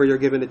companies if ever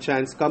you're given a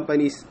chance?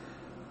 Companies,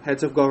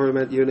 heads of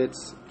government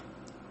units.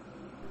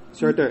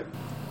 Sir,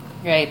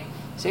 Right.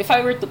 So if I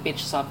were to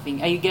pitch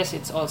something, I guess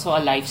it's also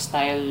a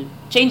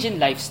change in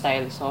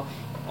lifestyle. So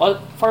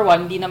for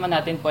one, di naman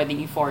natin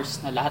pwedeng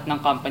i-force na lahat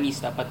ng companies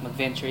dapat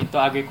mag-venture into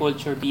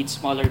agriculture, be it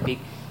small or big.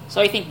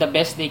 So I think the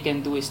best they can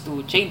do is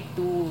to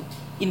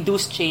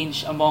induce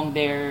change among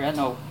their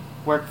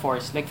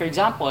workforce. Like for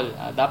example,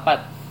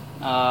 dapat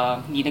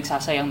hindi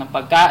nagsasayang ng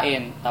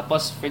pagkain.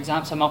 Tapos for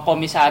example, sa mga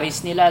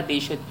commissaries nila, they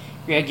should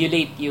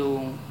regulate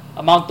yung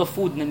amount of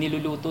food na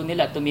niluluto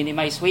nila to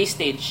minimize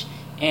wastage.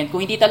 And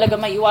kung hindi talaga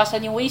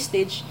maiwasan yung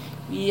wastage,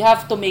 we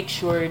have to make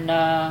sure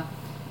na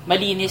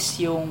malinis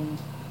yung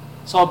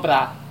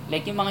sobra,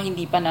 like yung mga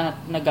hindi pa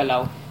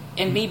nagalaw.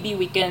 And maybe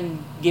we can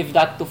give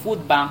that to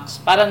food banks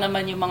para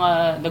naman yung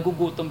mga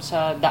nagugutom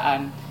sa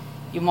daan,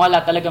 yung mga wala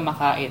talaga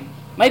makain,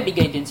 may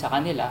bigay din sa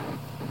kanila.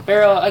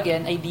 Pero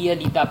again,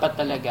 ideally, dapat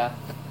talaga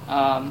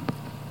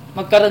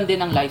magkaroon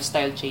din ng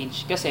lifestyle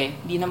change. Kasi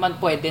di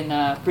naman pwede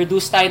na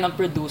produce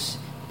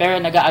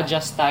pero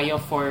nag-a-adjust tayo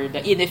for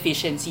the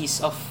inefficiencies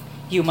of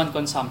human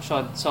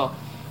consumption. So,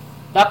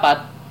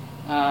 dapat,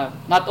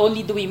 not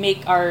only do we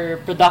make our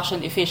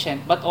production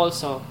efficient, but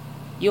also,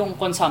 yung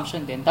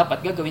consumption din,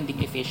 dapat gagawin din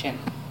efficient.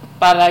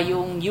 Para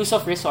yung use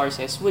of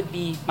resources would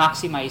be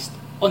maximized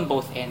on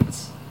both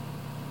ends.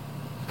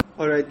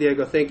 All right,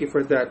 Diego, thank you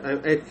for that.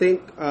 I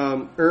think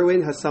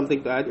Erwin has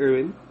something to add.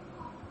 Erwin?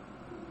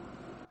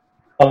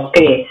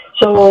 Okay.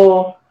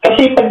 So,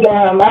 kasi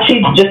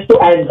actually, just to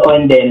add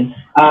on din,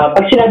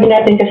 pag sinabi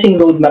natin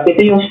kasing roadmap, ito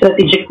yung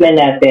strategic plan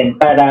natin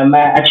para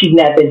ma-achieve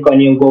natin kung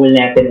ano yung goal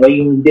natin o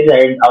yung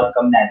desired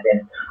outcome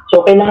natin.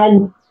 So,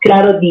 kailangan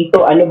klaro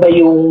dito, ano ba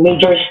yung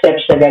major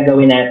steps na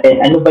gagawin natin?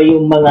 Ano ba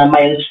yung mga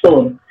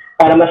milestone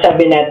para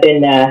masabi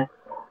natin na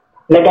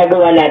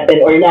nagagawa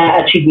natin or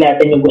na-achieve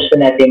natin yung gusto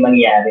natin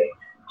mangyari.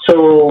 So,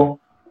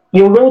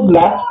 yung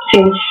roadmap,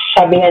 since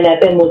sabi nga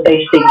natin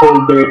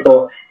multi-stakeholder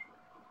to,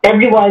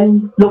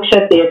 everyone looks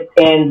at it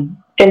and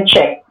can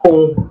check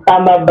kung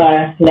tama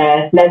ba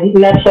na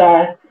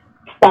nasa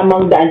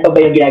tamang daan pa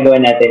ba yung ginagawa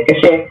natin.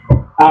 Kasi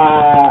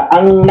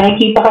ang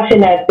nakikita kasi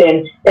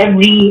natin,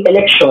 every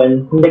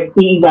election,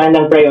 nag-iiba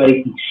ng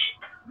priorities.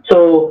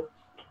 So,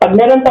 pag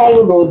meron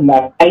tayong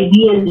roadmap,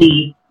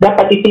 ideally,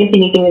 dapat ito yung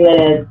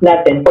tinitingnan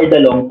natin for the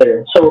long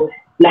term. So,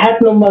 lahat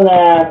ng mga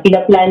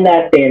pinaplan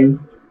natin,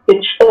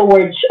 it's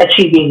towards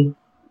achieving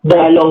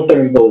the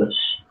long-term goals.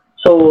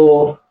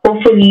 So,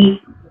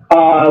 hopefully,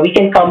 we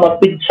can come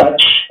up with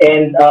such,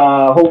 and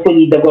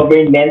hopefully the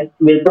government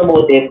will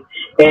promote it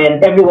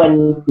and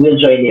everyone will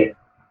join it.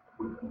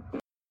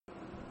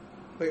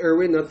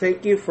 Erwin,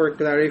 thank you for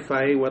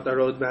clarifying what a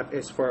roadmap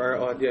is for our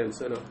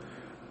audience.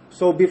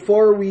 So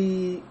before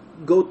we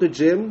go to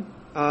Jim,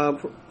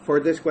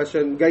 for this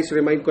question, guys,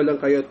 remind ko lang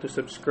kayo to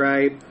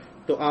subscribe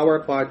to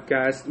our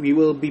podcast. We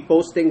will be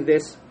posting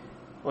this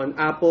on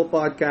Apple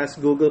Podcasts,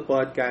 Google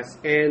Podcasts,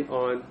 and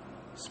on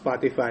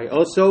Spotify.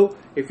 Also,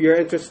 if you're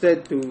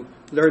interested to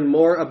learn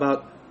more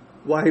about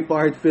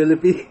YPARD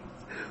Philippines,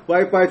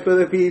 YPARD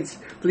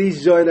Philippines, please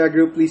join our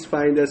group. Please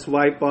find us,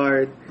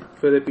 YPARD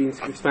Philippines.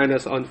 Please find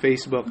us on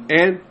Facebook.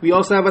 And we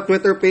also have a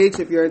Twitter page.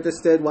 If you're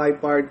interested,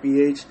 YPARD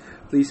PH,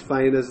 please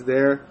find us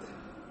there.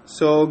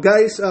 So,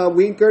 guys,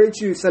 we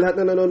encourage you, sa lahat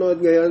na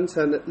nanonood ngayon,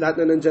 sa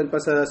lahat na nandyan pa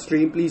sa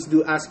stream, please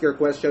do ask your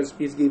questions.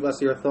 Please give us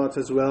your thoughts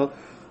as well.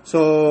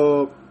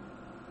 So,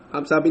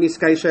 sabi ni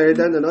Sky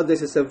Sheridan,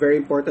 this is a very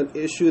important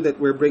issue that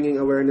we're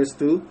bringing awareness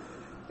to.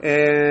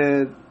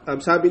 And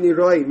sabi ni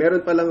Roy,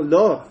 meron palang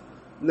law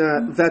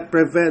that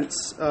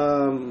prevents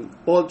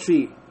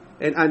poultry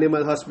and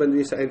animal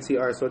husbandry sa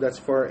NCR. So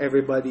that's for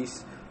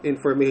everybody's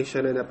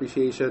information and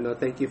appreciation.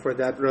 Thank you for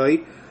that,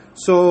 Roy.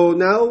 So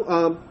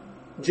now,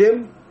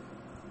 Jim,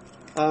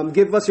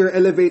 give us your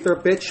elevator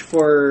pitch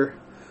for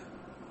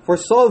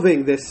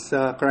solving this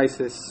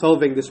crisis,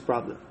 solving this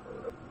problem.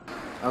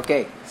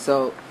 Okay,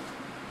 so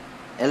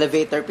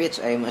elevator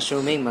pitch, I'm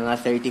assuming mga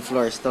 30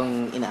 floors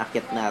tong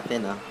inaakyat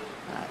natin, no?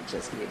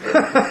 Just kidding.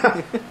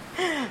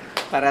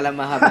 Para lang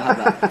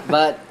mahaba-haba.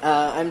 But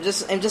I'm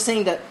just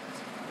saying that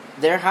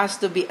there has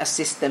to be a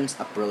systems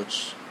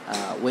approach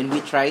when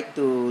we try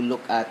to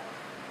look at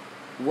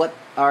what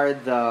are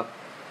the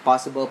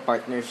possible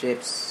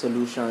partnerships,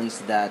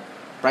 solutions that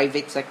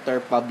private sector,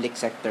 public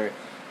sector,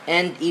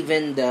 and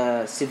even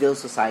the civil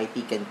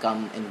society can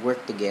come and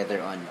work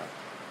together on.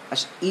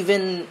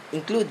 Even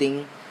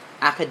including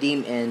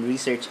academe and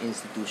research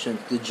institutions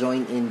to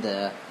join in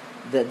that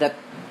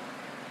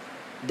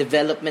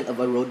development of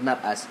a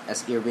roadmap,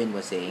 as Irwin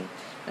was saying.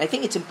 I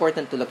think it's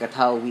important to look at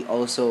how we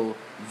also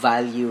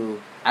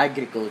value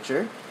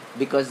agriculture,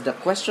 because the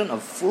question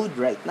of food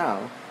right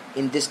now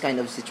in this kind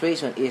of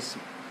situation is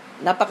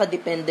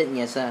napaka-dependent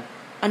niya sa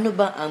ano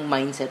ba ang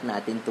mindset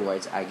natin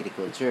towards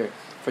agriculture.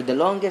 For the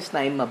longest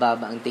time,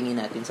 mababa ang tingin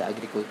natin sa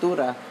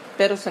agrikultura,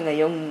 pero sa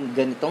ngayong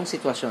ganitong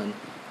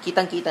sitwasyon,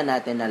 kitang-kita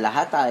natin na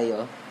lahat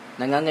tayo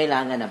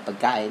nangangailangan ng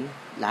pagkain,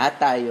 lahat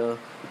tayo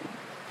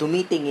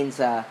tumitingin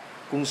sa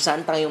kung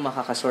saan tayo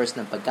makakasource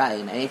ng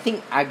pagkain. And I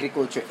think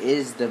agriculture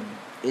is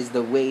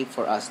the way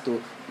for us to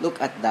look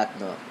at that,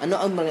 no? Ano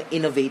ang mga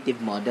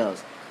innovative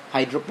models?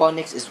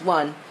 Hydroponics is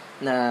one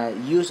na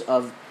use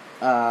of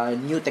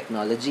new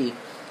technology.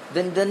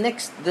 Then the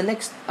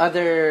next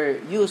other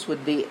use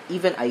would be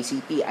even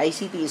ICT.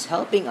 ICT is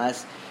helping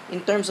us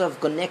in terms of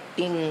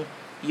connecting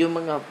yung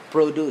mga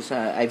produce.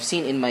 I've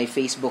seen in my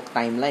Facebook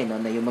timeline, no,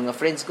 na yung mga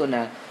friends ko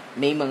na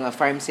may mga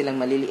farms silang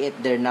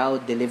maliliit, they're now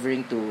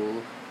delivering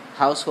to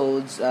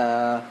households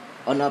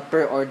on a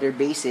per order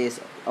basis,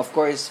 of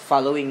course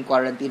following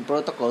quarantine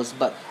protocols,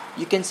 but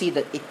you can see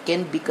that it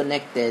can be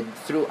connected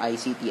through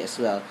ICT as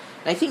well.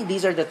 And I think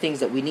these are the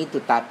things that we need to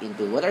tap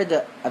into. What are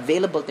the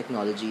available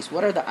technologies?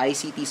 What are the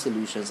ICT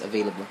solutions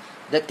available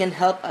that can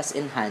help us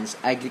enhance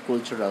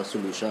agricultural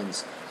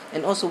solutions?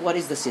 And also, what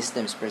is the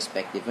systems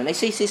perspective? When I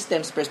say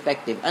systems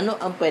perspective, ano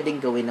ang pwedeng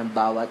gawin ng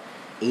bawat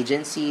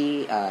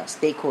agency,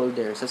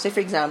 stakeholder? So, say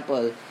for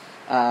example,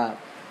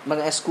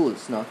 mga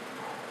schools, no?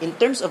 In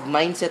terms of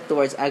mindset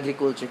towards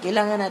agriculture,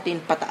 kailangan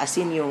natin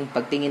pataasin yung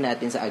pagtingin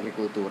natin sa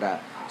agrikultura.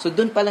 So,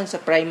 dun pa lang sa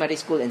primary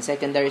school and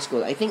secondary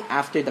school, I think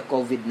after the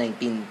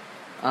COVID-19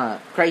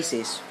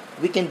 crisis,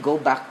 we can go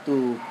back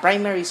to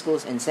primary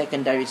schools and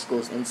secondary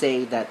schools and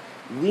say that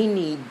we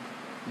need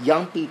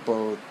young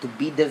people to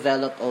be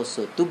developed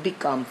also to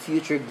become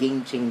future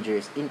game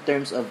changers in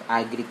terms of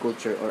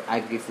agriculture or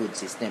agri-food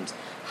systems.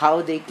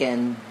 How they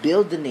can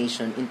build the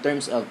nation in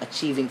terms of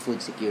achieving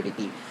food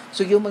security.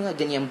 So yung mga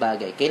ganyang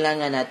bagay,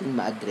 kailangan natin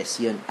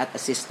ma-address yun at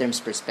a systems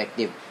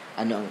perspective.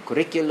 Ano ang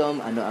curriculum,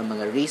 ano ang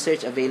mga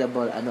research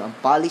available, ano ang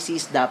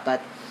policies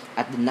dapat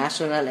at the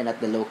national and at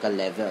the local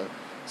level.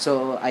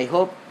 So I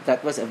hope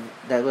that was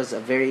a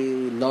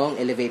very long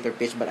elevator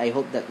pitch, but I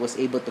hope that was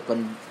able to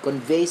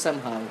convey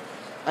somehow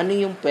ano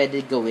yung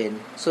pwede gawin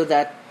so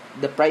that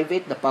the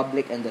private, the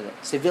public, and the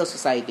civil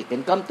society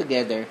can come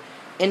together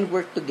and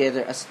work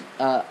together as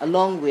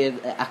along with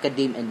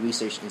academe and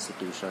research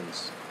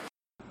institutions.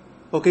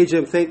 Okay,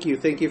 Jim, thank you.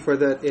 Thank you for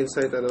that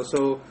insight.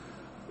 So,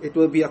 it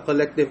will be a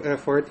collective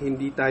effort.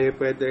 Hindi tayo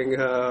pwedeng,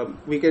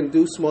 we can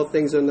do small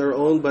things on our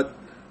own, but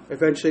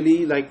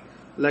eventually, like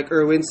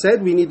Erwin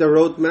said, we need a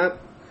roadmap.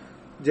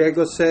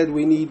 Diego said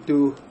we need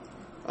to,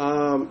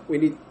 we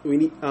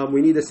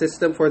need a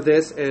system for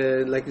this,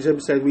 and like Jim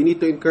said, we need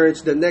to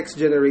encourage the next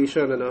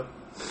generation,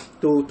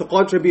 to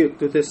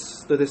contribute to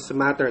this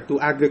matter, to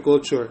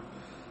agriculture.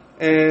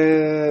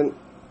 And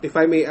if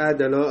I may add,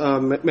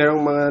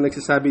 merong mga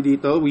nagsasabi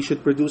dito, we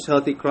should produce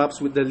healthy crops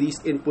with the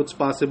least inputs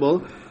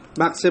possible,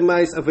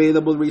 maximize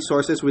available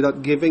resources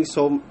without giving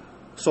so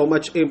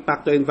much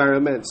impact to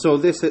environment. So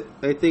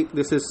I think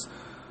this is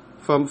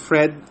from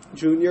Fred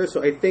Jr.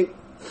 So I think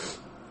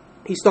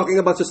he's talking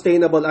about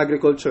sustainable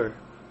agriculture.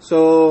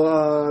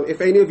 So if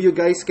any of you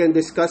guys can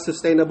discuss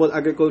sustainable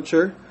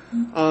agriculture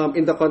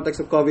in the context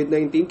of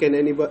COVID-19,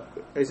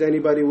 is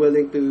anybody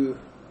willing to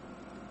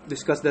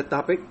discuss that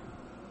topic?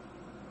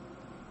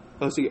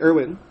 See,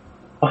 Erwin.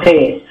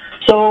 Okay.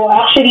 So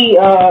actually,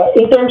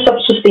 in terms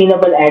of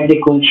sustainable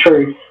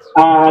agriculture,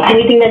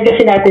 tinitingnan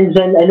kasi natin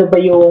dyan ano ba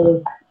yung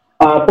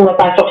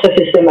pumapasok sa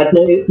system at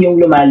yung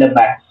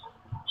lumalabas.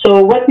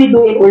 So what we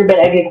do in Urban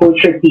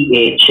Agriculture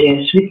PH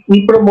is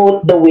we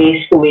promote the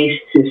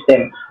waste-to-waste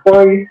system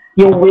or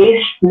yung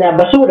waste na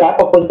basura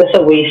papunta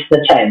sa waste na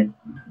tiyan.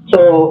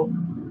 So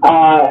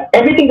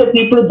everything that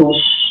we produce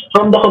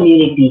from the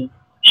community,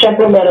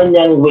 syempre meron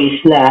niyang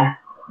waste na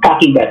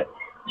kakibat.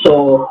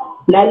 So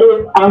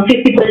lalo ang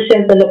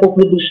 50% na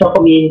napoproduce ng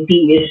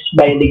community is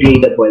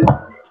biodegradable.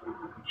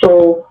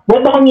 So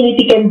what the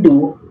community can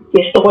do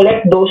is to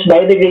collect those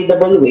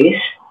biodegradable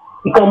waste,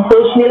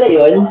 i-compose nila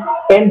yon,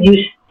 and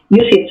use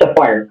it sa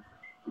farm.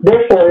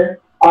 Therefore,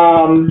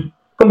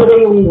 kumbaga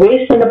yung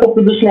waste na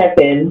napoproduce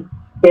natin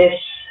is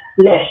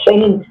less. I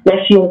mean,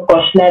 less yung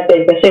cost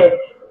natin kasi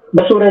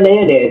basura na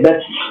yun eh.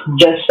 That's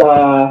just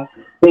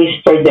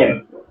waste for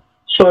them.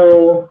 So,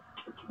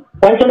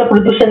 once na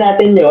naproduce na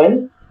natin yun,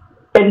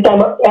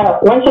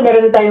 once na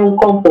meron tayong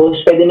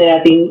compost, pwede na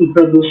natin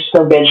i-produce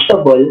ng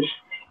vegetables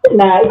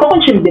na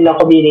i-consume din ng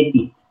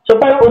community. So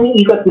parang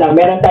umiikot lang,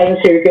 meron tayong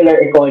circular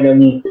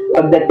economy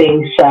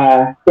pagdating sa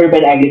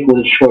urban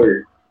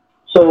agriculture.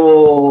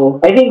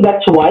 So I think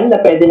that's one na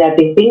pwede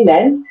natin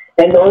tingnan.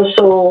 And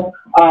also,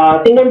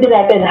 tingnan din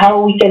natin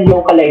how we can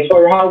localize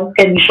or how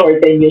can we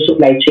shorten yung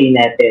supply chain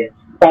natin.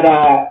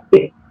 Para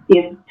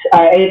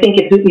I think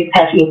it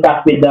has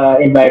impact with the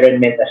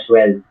environment as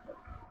well.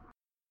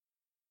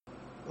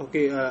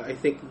 Okay, I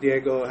think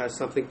Diego has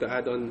something to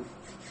add on.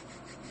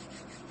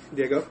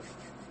 Diego?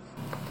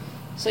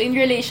 So in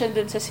relation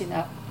dun sa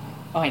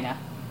okay na?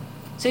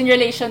 So in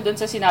relation dun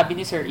sa sinabi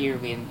ni Sir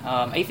Irwin,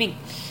 I think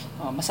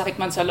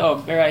masakit man sa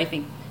loob, pero I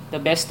think the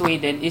best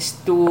way then is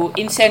to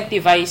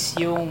incentivize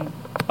yung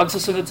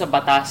pagsusunod sa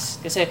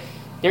batas. Kasi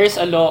there is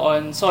a law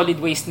on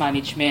solid waste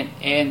management,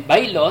 and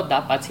by law,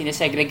 dapat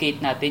sinesegregate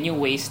natin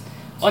yung waste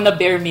on a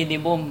bare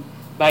minimum,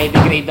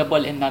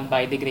 biodegradable and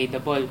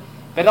non-biodegradable.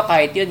 Pero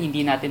kahit yun,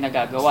 hindi natin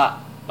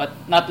nagagawa. But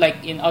not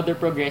like in other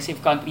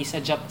progressive countries sa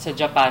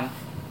Japan,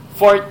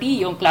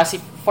 40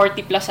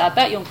 plus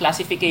ata yung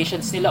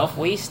classifications nila of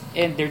waste,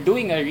 and they're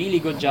doing a really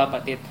good job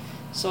at it.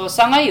 So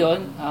sa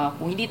ngayon,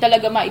 kung hindi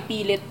talaga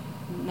maipilit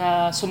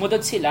na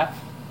sumunod sila,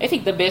 I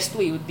think the best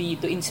way would be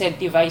to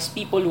incentivize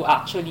people who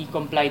actually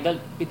comply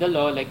with the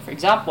law. Like for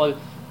example,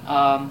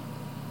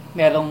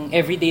 merong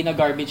everyday na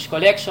garbage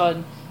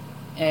collection,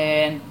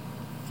 and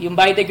yung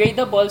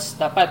biodegradables,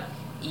 dapat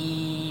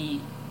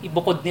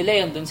ibukod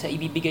nila yun dun sa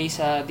ibibigay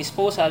sa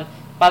disposal,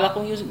 para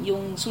kung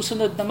yung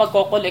susunod na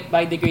magko-collect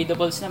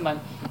biodegradables naman,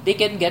 they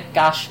can get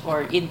cash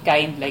or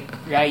in-kind like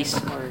rice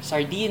or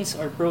sardines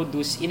or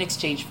produce in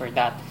exchange for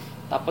that.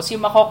 Tapos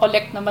yung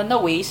mako-collect naman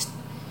na waste,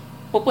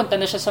 pupunta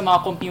na siya sa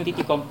mga community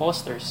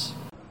composters.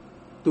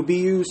 To be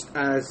used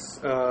as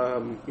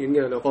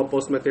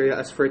compost material,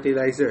 as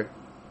fertilizer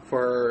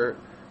for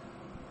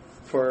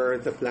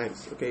the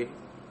plants. Okay,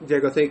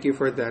 Diego, thank you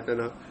for that.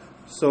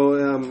 So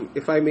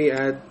if I may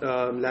add,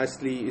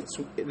 lastly,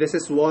 this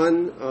is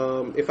one.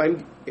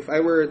 If I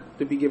were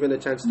to be given a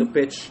chance to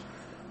pitch,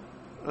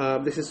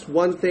 this is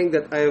one thing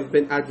that I have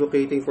been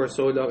advocating for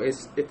so long.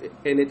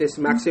 It is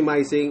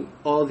maximizing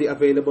all the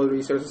available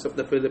resources of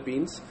the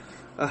Philippines.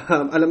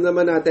 Alam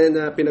naman natin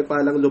na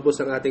pinagpalang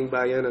lubos ang ating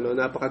bayan.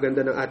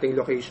 Napakaganda ng ating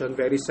location.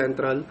 Very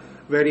central,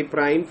 very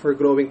prime for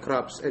growing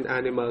crops and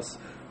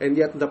animals. And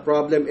yet the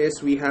problem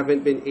is we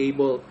haven't been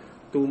able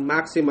to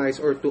maximize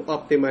or to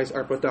optimize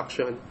our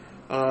production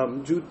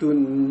due to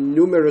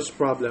numerous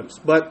problems.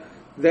 But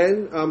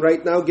then,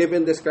 right now,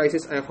 given this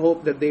crisis, I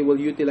hope that they will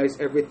utilize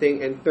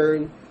everything and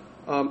turn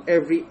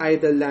every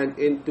idle land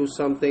into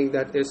something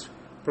that is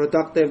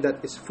productive,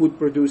 that is food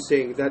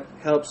producing, that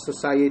helps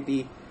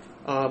society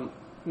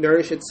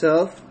nourish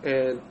itself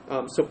and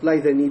supply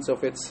the needs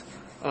of its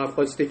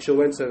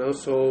constituents.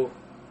 So,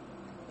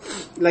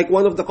 like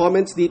one of the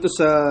comments dito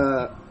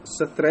sa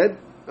thread,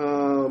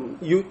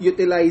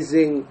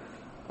 utilizing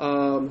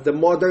the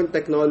modern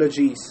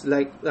technologies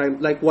like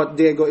what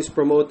Diego is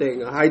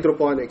promoting,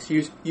 hydroponics,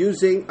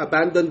 using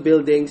abandoned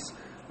buildings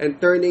and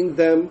turning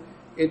them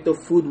into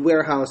food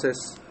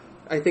warehouses.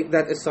 I think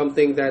that is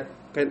something that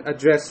can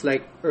address,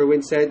 like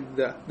Erwin said,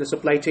 the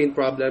supply chain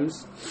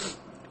problems,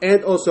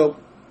 and also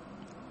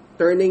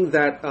turning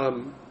that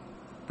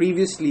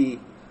previously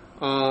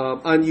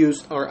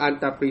unused or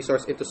untapped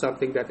resource into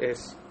something that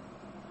is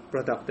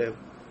productive.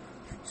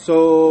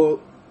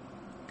 So,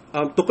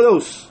 to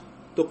close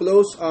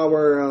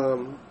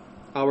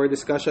our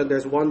discussion,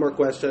 there's one more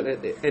question,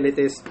 and it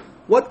is,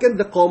 what can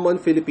the common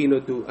Filipino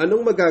do?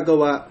 Anong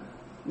magagawa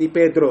ni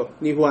Pedro,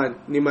 ni Juan,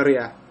 ni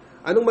Maria?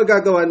 Anong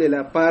magagawa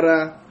nila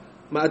para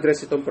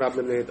ma-address itong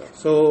problem na ito?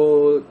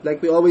 So,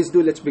 like we always do,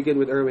 let's begin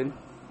with Erwin.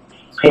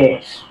 Okay.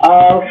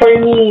 For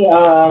me,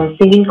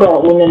 tingin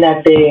ko, una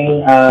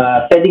nating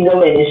pwedeng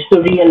gawin is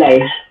to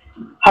realize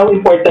how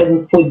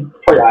important food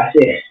for us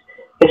is.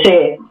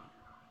 Kasi,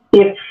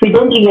 if we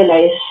don't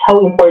realize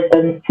how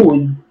important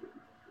food,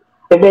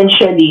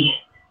 eventually,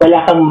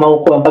 wala kang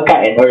makukuha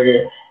pagkain, or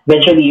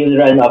eventually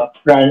you'll run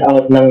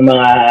out ng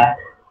mga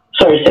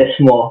sources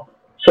mo.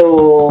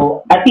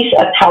 So, at least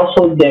at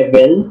household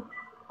level,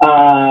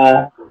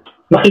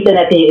 makita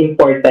natin yung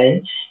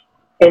importance.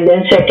 And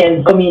then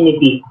second,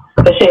 community.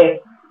 Kasi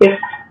if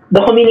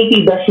the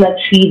community does not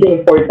see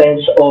the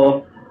importance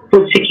of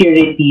food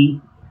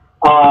security,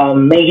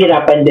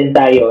 mahihirapan din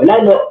tayo.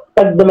 Lalo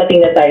pag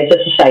dumating na tayo sa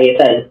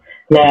societal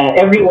na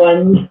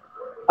everyone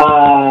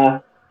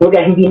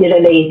hindi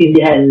nila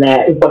naiintindihan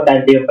na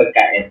importante yung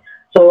pagkain.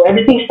 So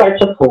everything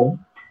starts at home,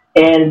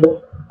 and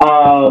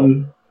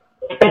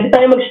pwede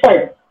tayo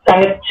mag-start.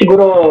 Kahit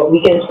siguro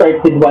we can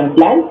start with one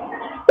plant,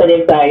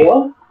 tanim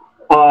tayo.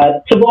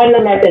 Subukan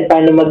lang natin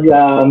paano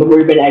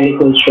mag-urban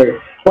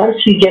agriculture. Once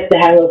we get the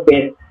hang of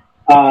it,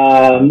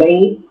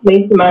 may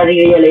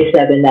ma-realize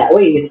natin na,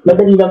 wait,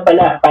 madali lang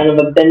pala paano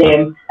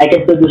magtanim. I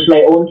can produce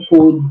my own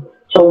food.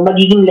 So,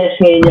 magiging less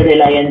ngayon yung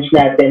reliance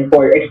natin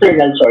for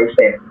external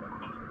sources.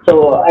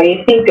 So,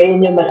 I think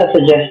ayun yung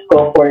masasuggest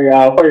ko for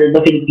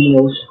the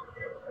Filipinos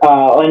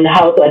on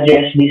how to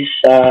address this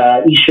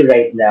issue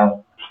right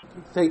now.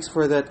 Thanks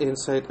for that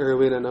insight,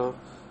 Erwin.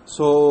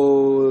 So,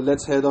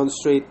 let's head on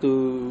straight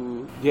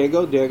to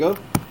Diego. Diego?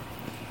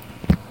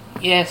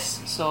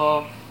 Yes.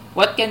 So,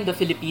 what can the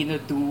Filipino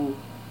do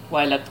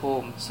while at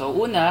home? So,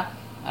 una,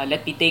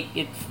 let me take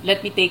it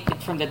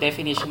from the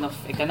definition of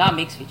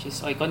economics, which is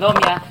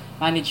oikonomia,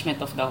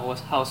 management of the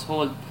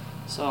household.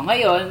 So,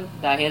 ngayon,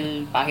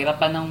 dahil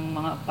pahirapan ng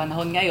mga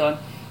panahon ngayon,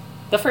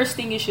 the first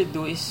thing you should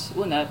do is,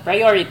 una,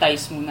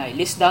 prioritize muna.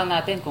 List down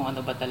natin kung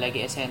ano ba talaga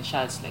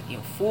essentials, like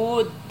yung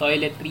food,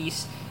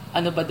 toiletries,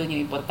 ano ba doon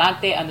yung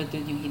importante, ano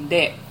doon yung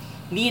hindi.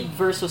 Need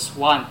versus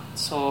want.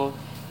 So,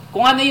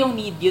 kung ano yung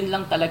need, yun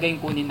lang talaga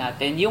yung kunin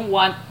natin. Yung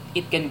want,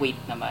 it can wait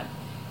naman.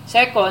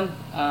 Second,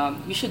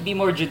 we should be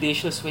more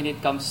judicious when it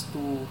comes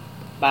to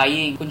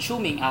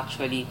consuming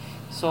actually.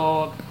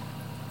 So,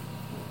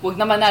 wag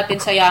naman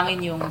natin sayangin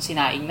yung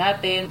sinaing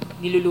natin,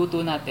 niluluto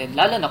natin,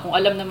 lalo na kung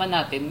alam naman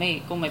natin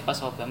kung may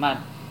pasob naman.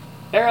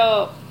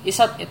 Pero,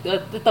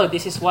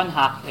 this is one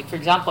hack. Like for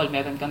example,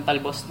 meron kang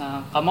talbos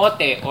ng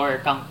kamote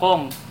or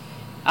kangkong.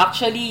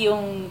 Actually,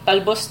 yung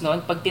talbos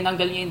nun, pag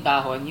tinanggal niyo yung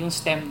dahon, yung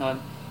stem nun,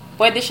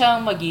 pwede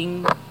siyang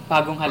maging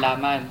bagong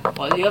halaman.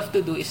 All you have to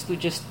do is to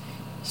just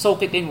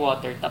soak it in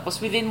water. Tapos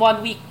within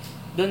 1 week,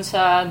 dun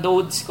sa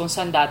nodes kung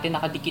saan dati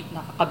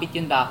nakakabit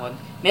yung dahon,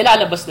 may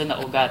lalabas doon na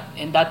ugat.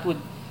 And that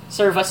would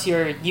serve as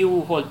your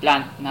new whole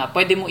plant na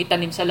pwede mong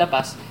itanim sa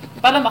labas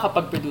para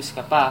makapag-produce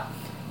ka pa.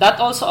 That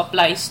also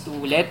applies to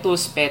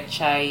lettuce,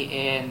 pechay,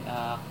 and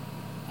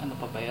ano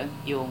pa ba yun?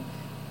 Yung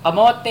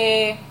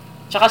kamote,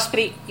 tsaka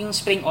yung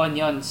spring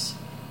onions.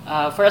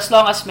 For as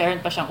long as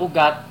meron pa siyang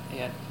ugat,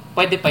 ayan,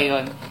 pwede pa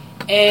yun.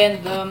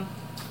 And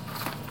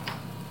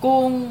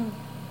kung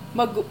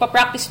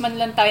magpa-practice man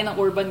lang tayo ng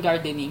urban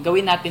gardening,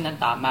 gawin natin ng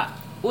tama.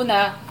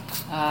 Una,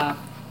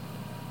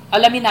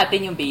 alamin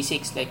natin yung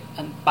basics, like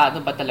paano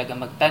ba talaga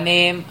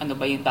magtanim, ano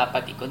ba yung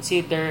dapat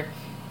i-consider.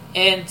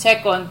 And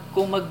second,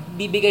 kung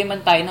magbibigay man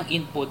tayo ng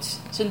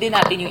inputs, sundin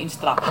natin yung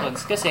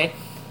instructions. Kasi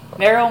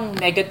merong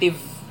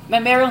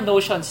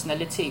notions na,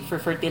 let's say, for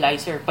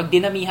fertilizer, pag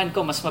dinamihan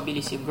ko, mas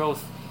mabilis yung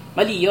growth.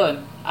 Mali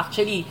yun.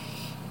 Actually,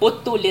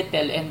 put too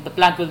little and the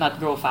plant will not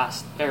grow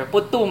fast. Pero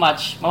put too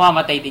much,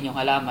 mamamatay din yung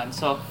halaman.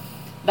 So,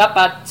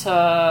 dapat sa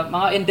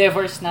mga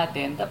endeavors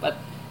natin, dapat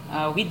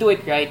we do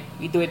it right,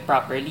 we do it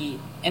properly.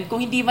 And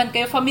kung hindi man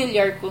kayo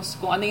familiar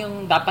kung ano yung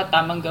dapat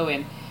tamang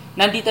gawin,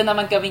 nandito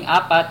naman kaming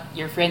apat,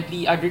 your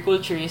friendly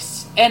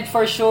agriculturists, and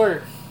for sure,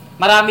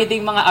 marami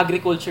ding mga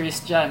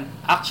agriculturists dyan.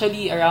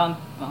 Actually,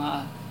 around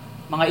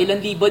mga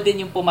ilang libo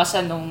din yung pumasa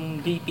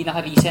nung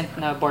pinaka-recent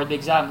na board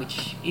exam,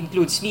 which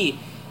includes me.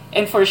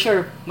 And for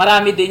sure,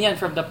 marami din yan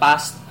from the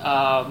past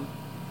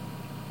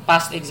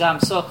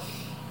exams. So,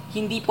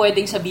 hindi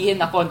pwedeng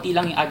sabihin na konti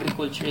lang yung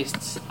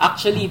agriculturists.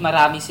 Actually,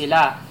 marami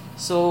sila.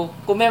 So,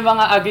 kung may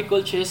mga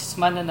agriculturists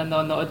man na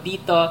nanonood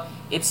dito,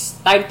 it's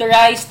time to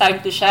rise,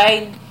 time to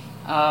shine.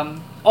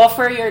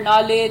 Offer your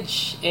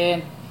knowledge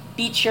and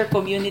teach your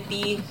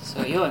community.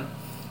 So, yun.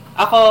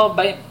 Ako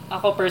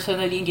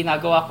personally, yung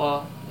ginagawa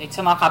ko, like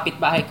sa mga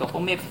kapitbahay ko,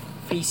 kung may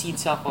free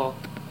seeds ako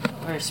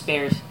or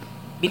spares,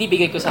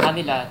 binibigay ko sa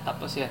kanila.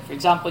 Tapos, yun. For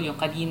example, yung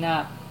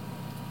kanina,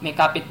 may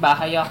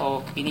kapitbahay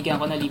ako, binigyan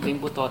ko na libreng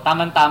buto.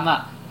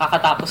 Tama-tama,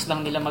 kakatapos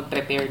lang nila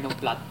mag-prepare ng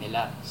plot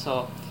nila.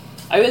 So,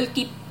 I will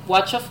keep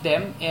watch of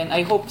them and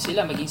I hope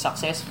sila maging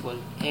successful.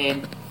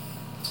 And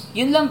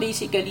yun lang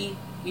basically,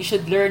 we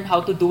should learn how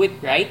to do it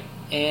right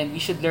and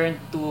we should learn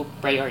to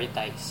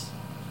prioritize.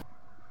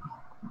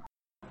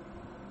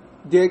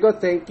 Diego,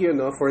 thank you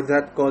for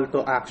that call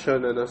to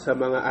action sa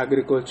mga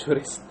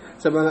agriculturists,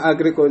 sa mga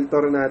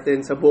agricultor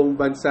natin sa buong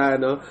bansa.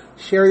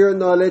 Share your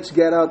knowledge,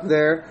 get out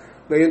there.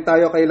 Ngayon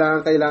tayo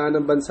kailangan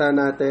ng bansa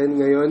natin.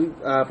 Ngayon,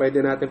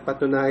 pwede natin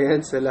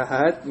patunayan sa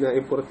lahat na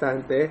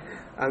importante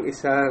ang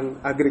isang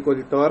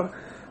agrikultor.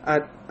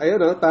 At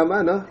ayun,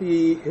 tama,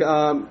 he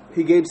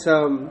gave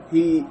some,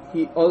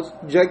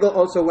 Diego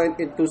also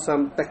went into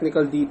some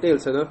technical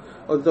details,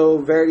 although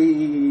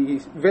very,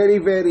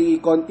 very, very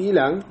konti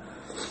lang.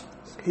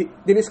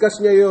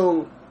 Diniscuss niya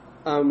yung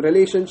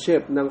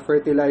relationship ng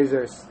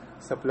fertilizers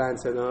sa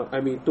plants. I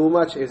mean, too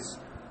much is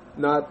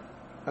not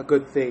a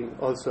good thing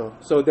also.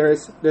 So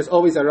there's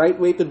always a right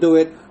way to do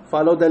it.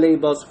 Follow the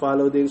labels,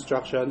 follow the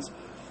instructions.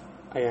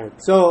 Ayan.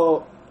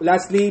 So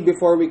lastly,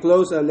 before we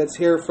close, let's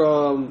hear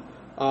from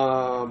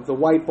the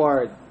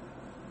YPARD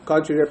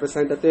country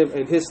representative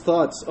and his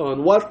thoughts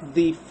on what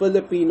the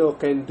Filipino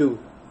can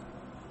do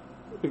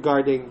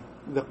regarding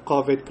the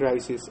COVID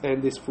crisis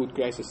and this food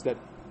crisis that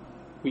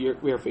we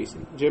are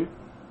facing. Jim?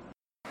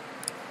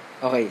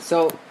 Okay,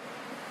 so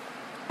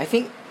I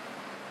think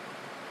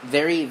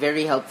very,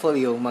 very helpful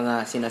yung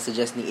mga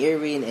sinasuggest ni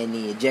Irwin and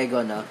ni Diego,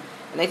 no?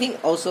 And I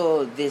think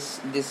also this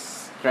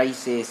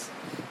crisis,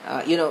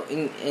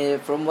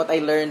 from what I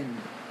learned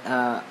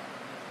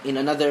in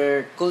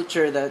another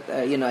culture that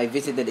I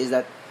visited, is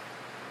that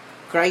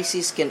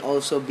crisis can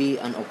also be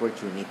an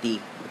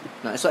opportunity.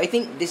 No? So I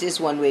think this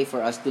is one way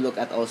for us to look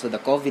at also the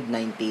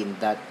COVID-19,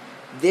 that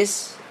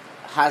this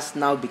has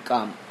now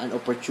become an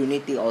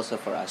opportunity also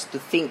for us to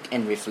think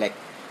and reflect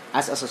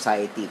as a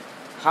society.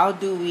 How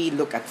do we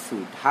look at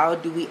food? How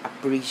do we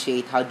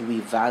appreciate, how do we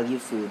value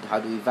food?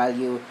 How do we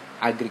value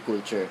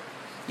agriculture?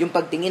 Yung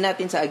pagtingin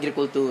natin sa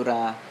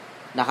agrikultura,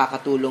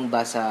 nakakatulong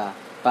ba sa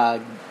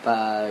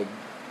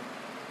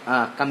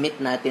kamit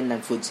natin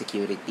ng food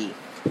security?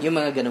 Yung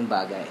mga ganung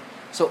bagay.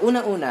 So,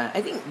 una-una, I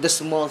think the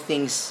small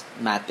things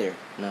matter.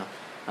 No?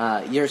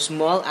 Your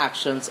small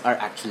actions are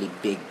actually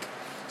big.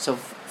 So,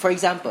 for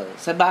example,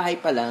 sa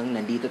bahay pa lang,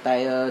 nandito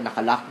tayo,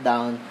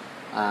 naka-lockdown,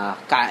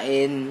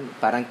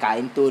 parang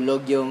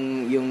kain-tulog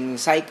yung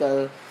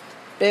cycle.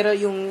 Pero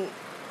yung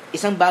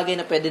isang bagay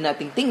na pwede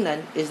nating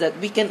tingnan is that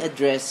we can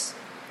address,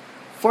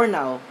 for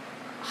now,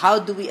 how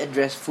do we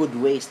address food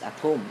waste at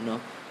home,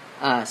 no?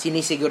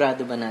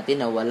 Sinisigurado ba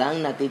natin na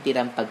walang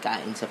natitirang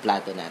pagkain sa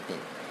plato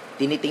natin?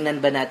 Tinitingnan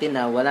ba natin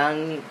na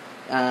walang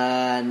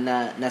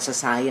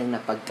nasasayang na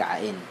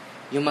pagkain?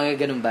 Yung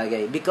mga ganung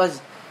bagay.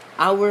 Because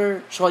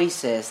our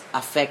choices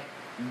affect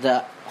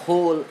the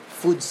whole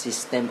food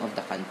system of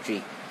the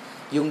country.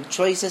 Yung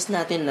choices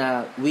natin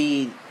na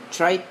we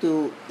try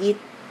to eat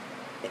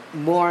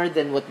more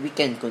than what we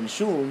can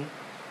consume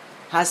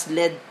has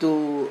led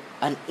to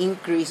an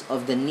increase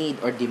of the need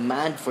or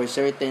demand for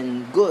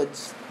certain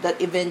goods that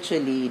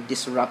eventually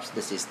disrupts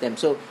the system.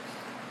 So,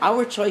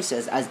 our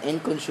choices as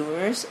end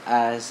consumers,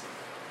 as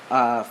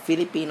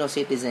Filipino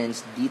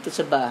citizens dito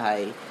sa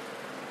bahay,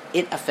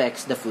 it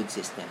affects the food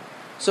system.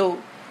 So,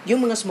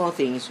 yung mga small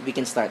things, we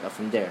can start off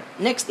from there.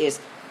 Next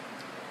is,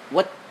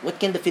 what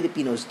can the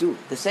Filipinos do?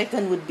 The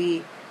second would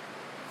be,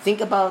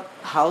 think about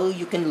how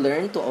you can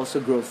learn to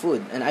also grow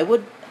food. And I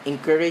would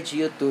encourage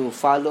you to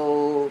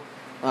follow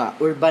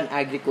Urban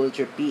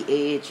Agriculture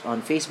PH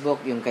on Facebook,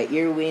 yung kay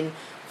Irwin.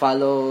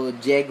 Follow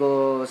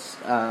Diego's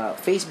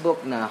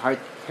Facebook na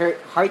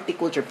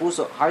Horticulture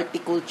Puso,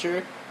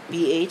 Horticulture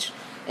PH.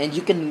 And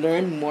you can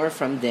learn more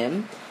from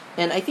them.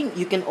 And I think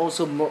you can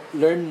also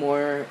learn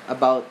more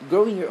about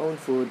growing your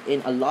own food in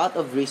a lot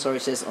of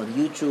resources on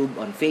YouTube,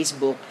 on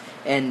Facebook,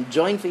 and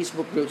join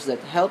Facebook groups that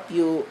help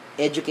you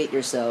educate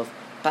yourself.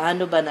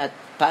 Paano ba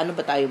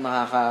tayo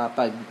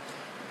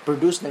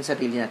makakapag-produce ng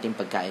sarili nating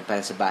pagkain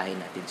para sa bahay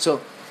natin? So,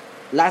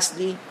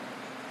 lastly,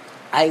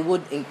 I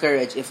would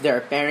encourage, if there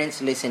are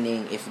parents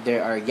listening, if there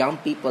are young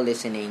people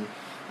listening,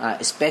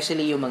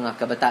 especially yung mga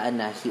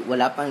kabataan na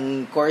wala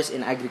pang course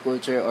in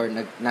agriculture or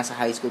nasa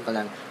high school pa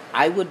lang,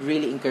 I would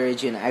really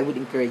encourage you, and I would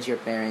encourage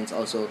your parents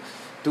also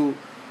to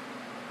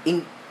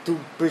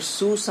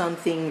pursue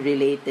something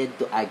related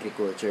to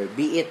agriculture,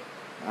 be it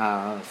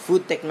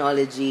food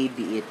technology,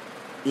 be it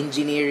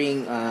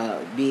engineering,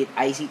 be it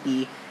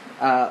ICT,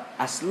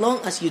 as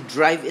long as you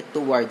drive it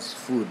towards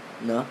food,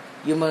 no?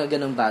 Yung mga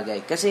ganong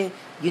bagay. Kasi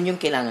yun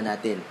yung kailangan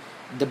natin.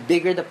 The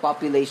bigger the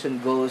population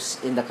goes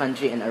in the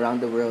country and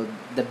around the world,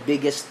 the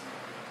biggest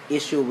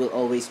issue will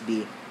always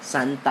be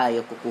saan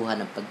tayo kukuha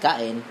ng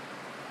pagkain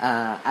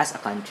as a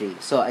country.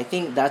 So I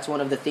think that's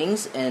one of the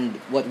things, and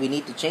what we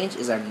need to change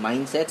is our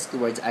mindsets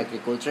towards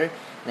agriculture,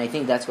 and I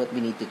think that's what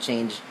we need to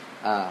change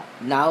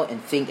now and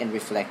think and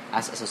reflect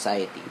as a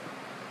society.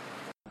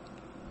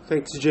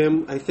 Thanks,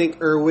 Jim. I think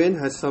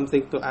Erwin has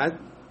something to add.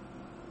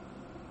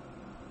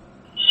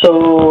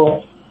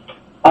 So,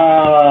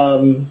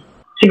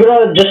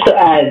 siguro just to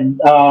add,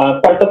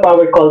 part of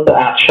our call to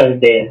action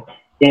then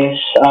is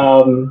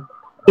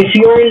if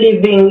you're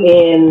living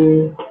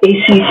in a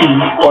city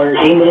or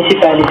a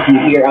municipality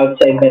here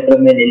outside Metro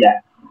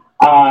Manila,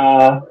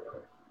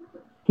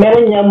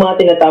 meron niya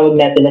mga tinatawag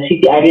natin na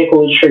city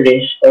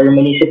agriculturist or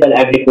municipal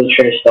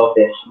agriculturist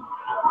office.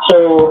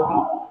 So,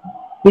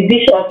 with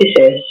these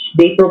offices,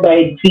 they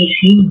provide free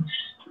seeds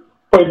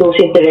for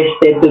those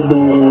interested to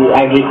do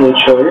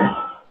agriculture.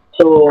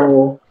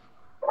 So,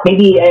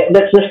 maybe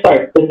that's the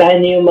start.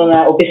 Puntahan niyo yung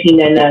mga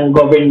opisina ng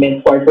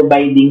government for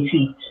providing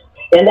seeds.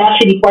 And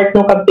actually, part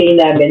ng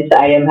campaign namin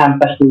sa I Am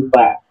Hampas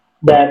Lupa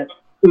that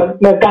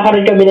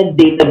magkakaroon kami ng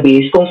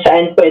database kung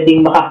saan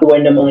pwedeng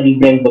makakuha ng mga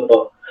libreng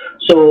boto.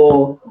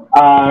 So,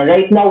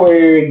 right now,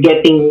 we're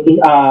getting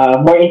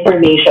more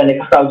information,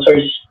 like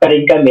crowdsource pa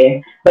rin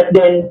kami. But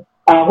then,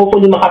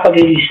 hopefully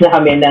makapag-release na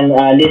kami ng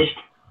list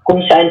kung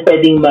saan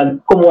pwedeng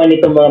kumuha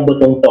nitong mga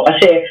botong to.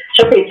 Kasi,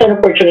 syempre, it's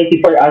an opportunity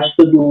for us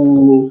to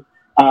do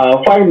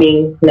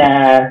farming na,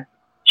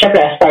 syempre,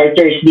 as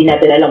starters, di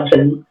natin alam kung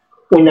saan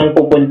unang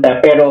pupunta.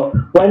 Pero,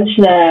 once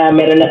na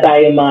meron na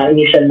tayong mga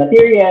initial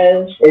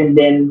materials, and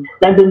then,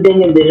 nandun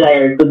din yung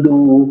desire to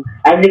do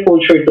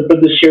agriculture, to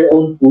produce your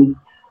own food.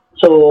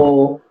 So,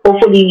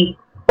 hopefully,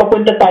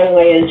 papunta tayo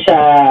ngayon sa,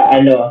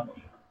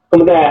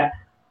 kumbaga,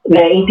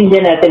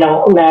 naintindihan natin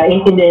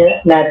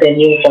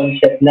yung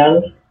concept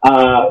ng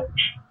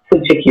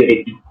food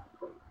security.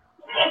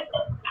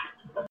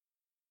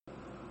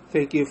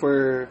 Thank you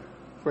for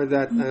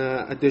that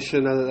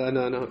additional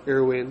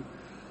Erwin.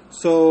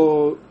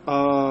 So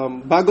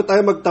bago tayo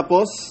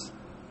magtapos,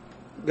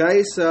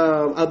 guys,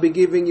 I'll be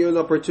giving you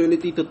an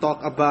opportunity to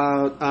talk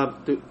about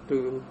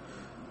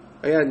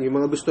ayan,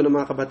 yung mga gusto ng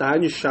mga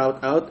kabataan, yung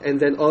shout out,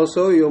 and then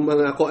also yung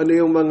mga kung ano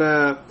yung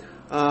mga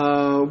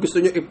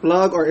gusto nyo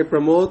i-plug or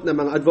i-promote na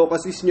mga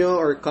advocacies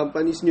nyo or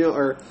companies nyo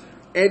or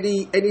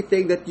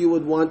anything that you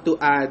would want to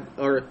add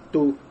or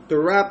to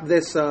wrap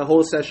this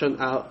whole session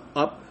up.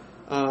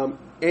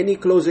 Any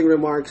closing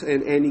remarks and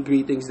any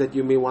greetings that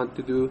you may want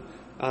to do,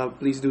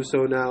 please do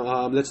so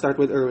now. Let's start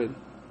with Erwin.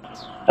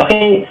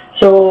 Okay,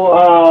 so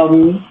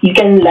you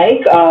can like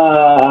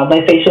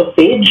my Facebook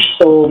page.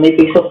 So my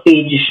Facebook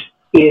page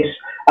is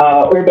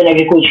Urban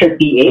Agriculture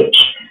PH.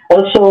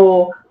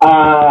 Also,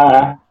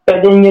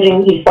 pwede nyo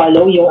rin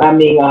i-follow yung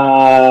aming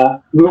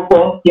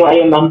grupo, yung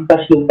I Am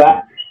Hampas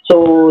Lupa.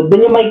 So,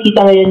 doon yung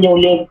makikita ngayon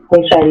yung link kung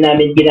saan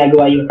namin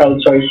ginagawa yung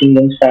crowdsourcing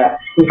yung sa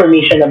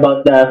information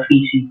about the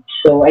free seeds.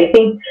 So, I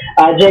think,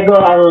 Diego,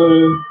 ang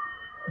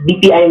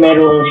BPI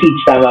merong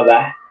seeds, tama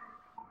ba?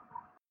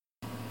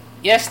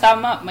 Yes,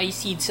 tama. May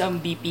seeds ang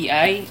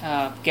BPI,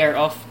 care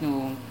of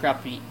nung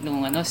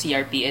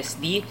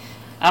CRPSD.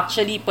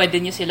 Actually, pwede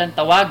nyo silang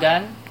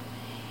tawagan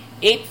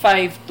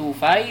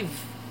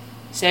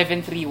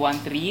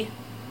 8525-7313.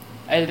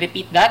 I'll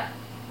repeat that,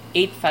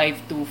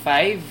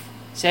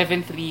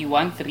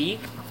 8525-7313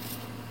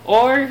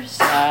 or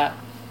sa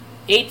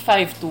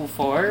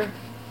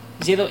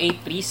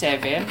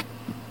 8524-0837.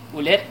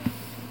 Ulit,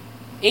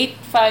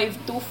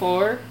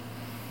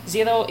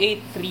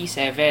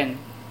 8524-0837.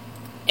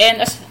 And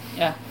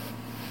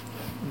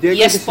Diego,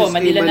 yes po,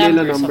 Manila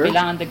number. So, number.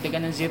 kailangan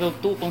dagdagan ng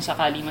 02 kung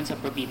sakali man sa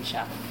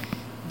probinsya.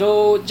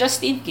 Though,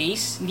 just in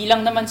case, hindi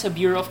lang naman sa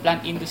Bureau of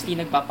Plant Industry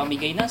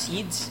nagpapamigay ng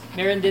seeds,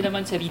 meron din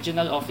naman sa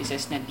regional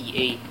offices ng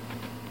DA.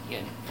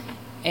 Yun.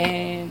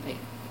 And,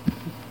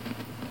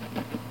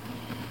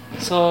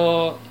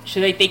 so,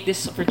 should I take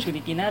this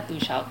opportunity na to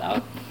shout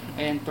out?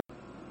 And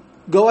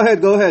Go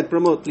ahead.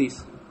 Promote,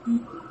 please.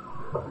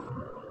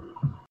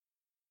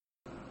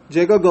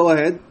 Diego, go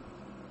ahead.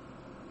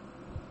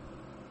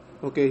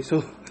 Okay,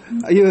 so,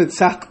 ayun,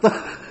 sakto.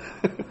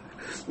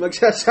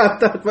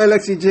 Magsha-shoutout pa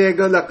lang si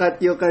Diego, nakat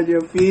yung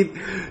kanyang feed.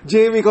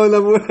 Jamie, ikaw na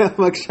muna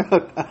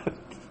mag-shoutout.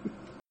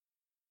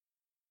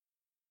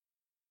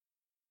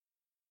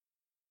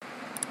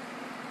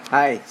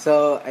 Hi.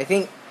 So I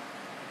think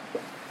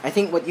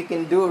what you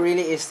can do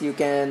really is you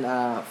can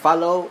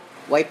follow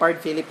YPARD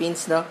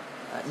Philippines. No,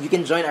 you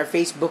can join our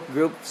Facebook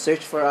group.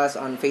 Search for us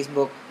on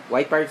Facebook,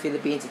 White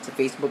Philippines. It's a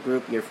Facebook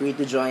group. You're free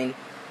to join.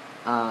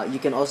 You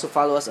can also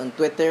follow us on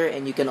Twitter,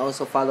 and you can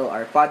also follow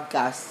our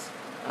podcasts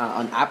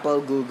on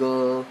Apple,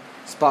 Google,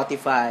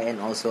 Spotify, and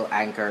also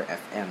Anchor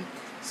FM.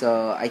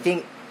 So I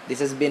think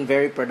this has been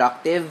very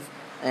productive,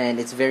 and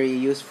it's very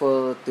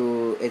useful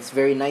it's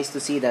very nice to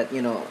see that,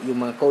 yung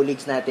mga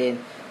colleagues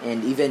natin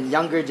and even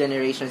younger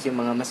generations, yung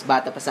mga mas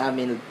bata pa sa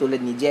amin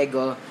tulad ni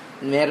Diego,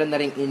 meron na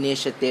ring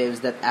initiatives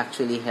that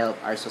actually help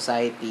our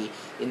society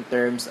in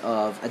terms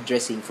of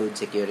addressing food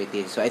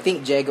security. So I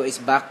think Diego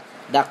is back.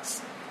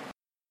 Dax.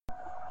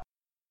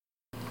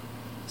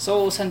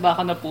 So, saan ba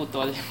ako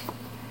naputol?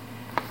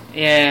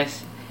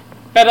 Yes.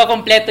 Pero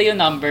kompleto yung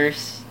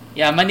numbers.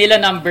 Yeah, Manila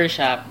Number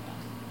Shop.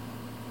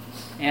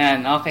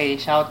 Yan, okay,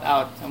 shout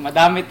out. So,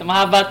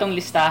 mahaba tong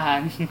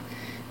listahan.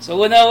 So,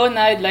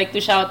 una-una, I'd like to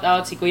shout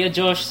out si Kuya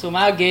Josh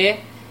Sumage,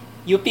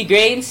 UP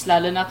Grains,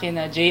 lalo na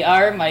kina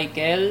JR,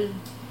 Michael,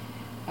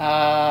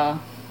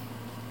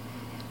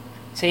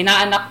 sa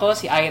inaanak ko,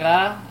 si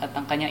Ira, at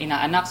ang kanyang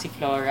inaanak, si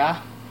Flora.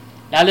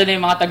 Lalo na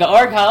yung mga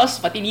taga-org house,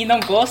 pati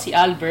ninong ko, si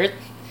Albert.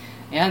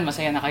 Ayan,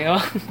 masaya na kayo.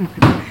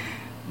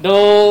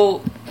 Though,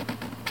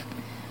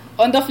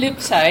 on the flip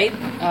side,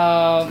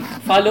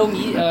 follow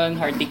me on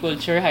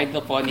horticulture,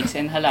 hydroponics,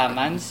 and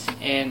halamans.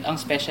 And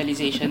ang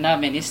specialization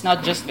namin is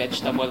not just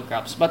vegetable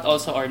crops, but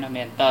also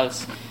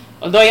ornamentals.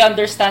 Although I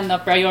understand na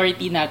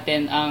priority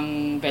natin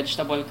ang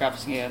vegetable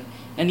crops ngayon,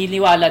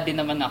 naniniwala din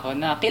naman ako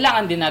na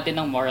kailangan din natin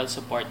ng moral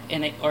support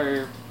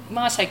or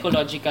mga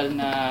psychological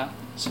na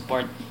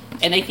support.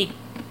 And I think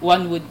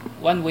one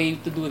way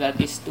to do that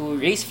is to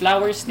raise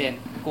flowers din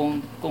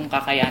kung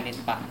kakayanin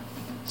pa.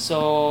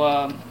 So,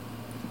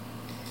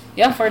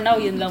 yeah, for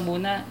now, yun lang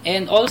muna.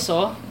 And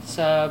also,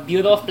 sa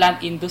Bureau of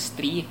Plant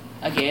Industry,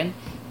 again,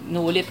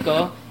 inuulit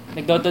ko,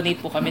 nagdo-donate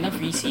po kami ng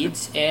free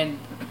seeds and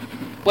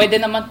pwede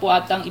naman po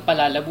atang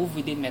ipalalabo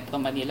within Metro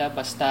Manila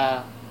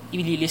basta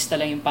ililista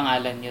lang yung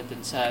pangalan nyo dun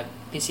sa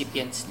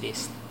recipients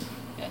list.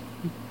 Yan.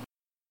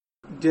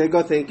 Diego,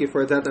 thank you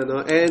for that.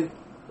 And,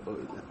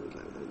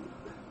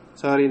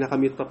 sorry,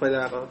 nakamute pa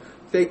pala ako.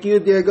 Thank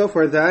you, Diego,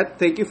 for that.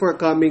 Thank you for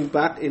coming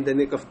back in the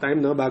nick of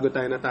time, bago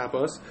tayo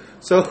natapos.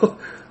 So,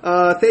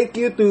 thank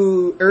you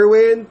to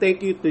Erwin,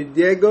 thank you to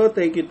Diego,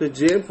 thank you to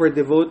Jim for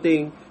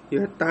devoting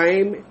your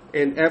time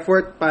and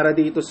effort para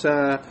dito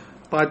sa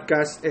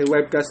podcast and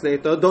webcast na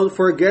ito. Don't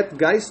forget,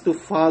 guys, to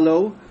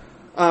follow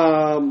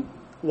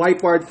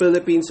Whitepard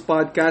Philippines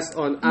podcast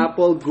on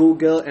Apple,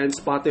 Google, and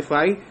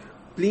Spotify.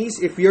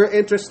 Please, if you're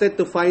interested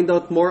to find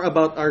out more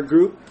about our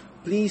group,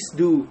 please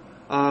do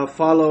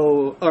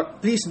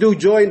please do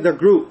join the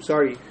group.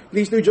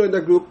 Please do join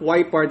the group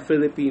Whitepard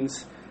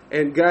Philippines.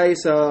 And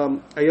guys,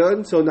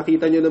 ayun, so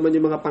nakita nyo naman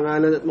yung mga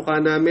pangalan at mukha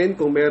namin.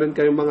 Kung meron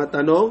kayong mga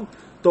tanong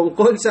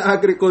tungkol sa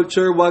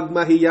agriculture, wag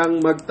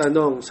mahiyang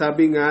magtanong.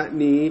 Sabi nga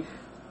ni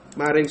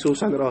Maring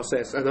Susan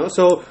Roses.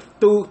 So,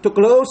 to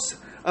close,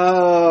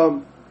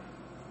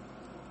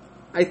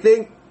 I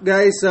think,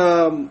 guys,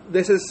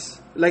 this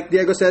is, like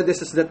Diego said,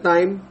 this is the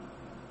time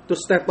to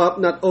step up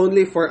not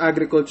only for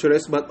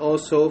agriculturists but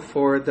also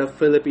for the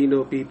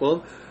Filipino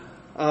people.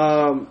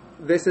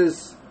 This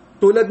is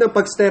tulad ng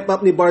pag-step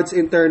up ni Bards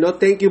Interno.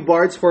 Thank you,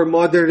 Bards, for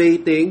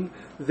moderating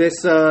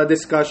this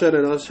discussion.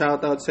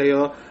 Shout out sa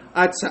iyo.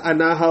 At sa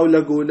Anahaw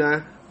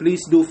Laguna,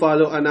 please do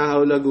follow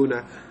Anahaw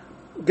Laguna.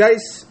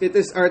 Guys, it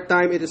is our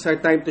time. It is our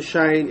time to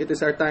shine. It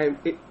is our time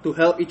to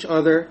help each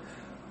other,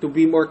 to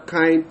be more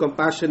kind,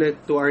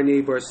 compassionate to our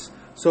neighbors.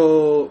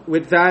 So,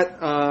 with that,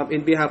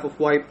 in behalf of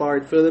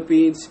Whitepard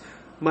Philippines,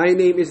 my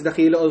name is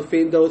Dakilo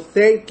Olfindo.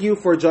 Thank you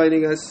for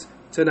joining us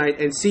tonight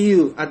and see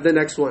you at the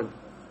next one.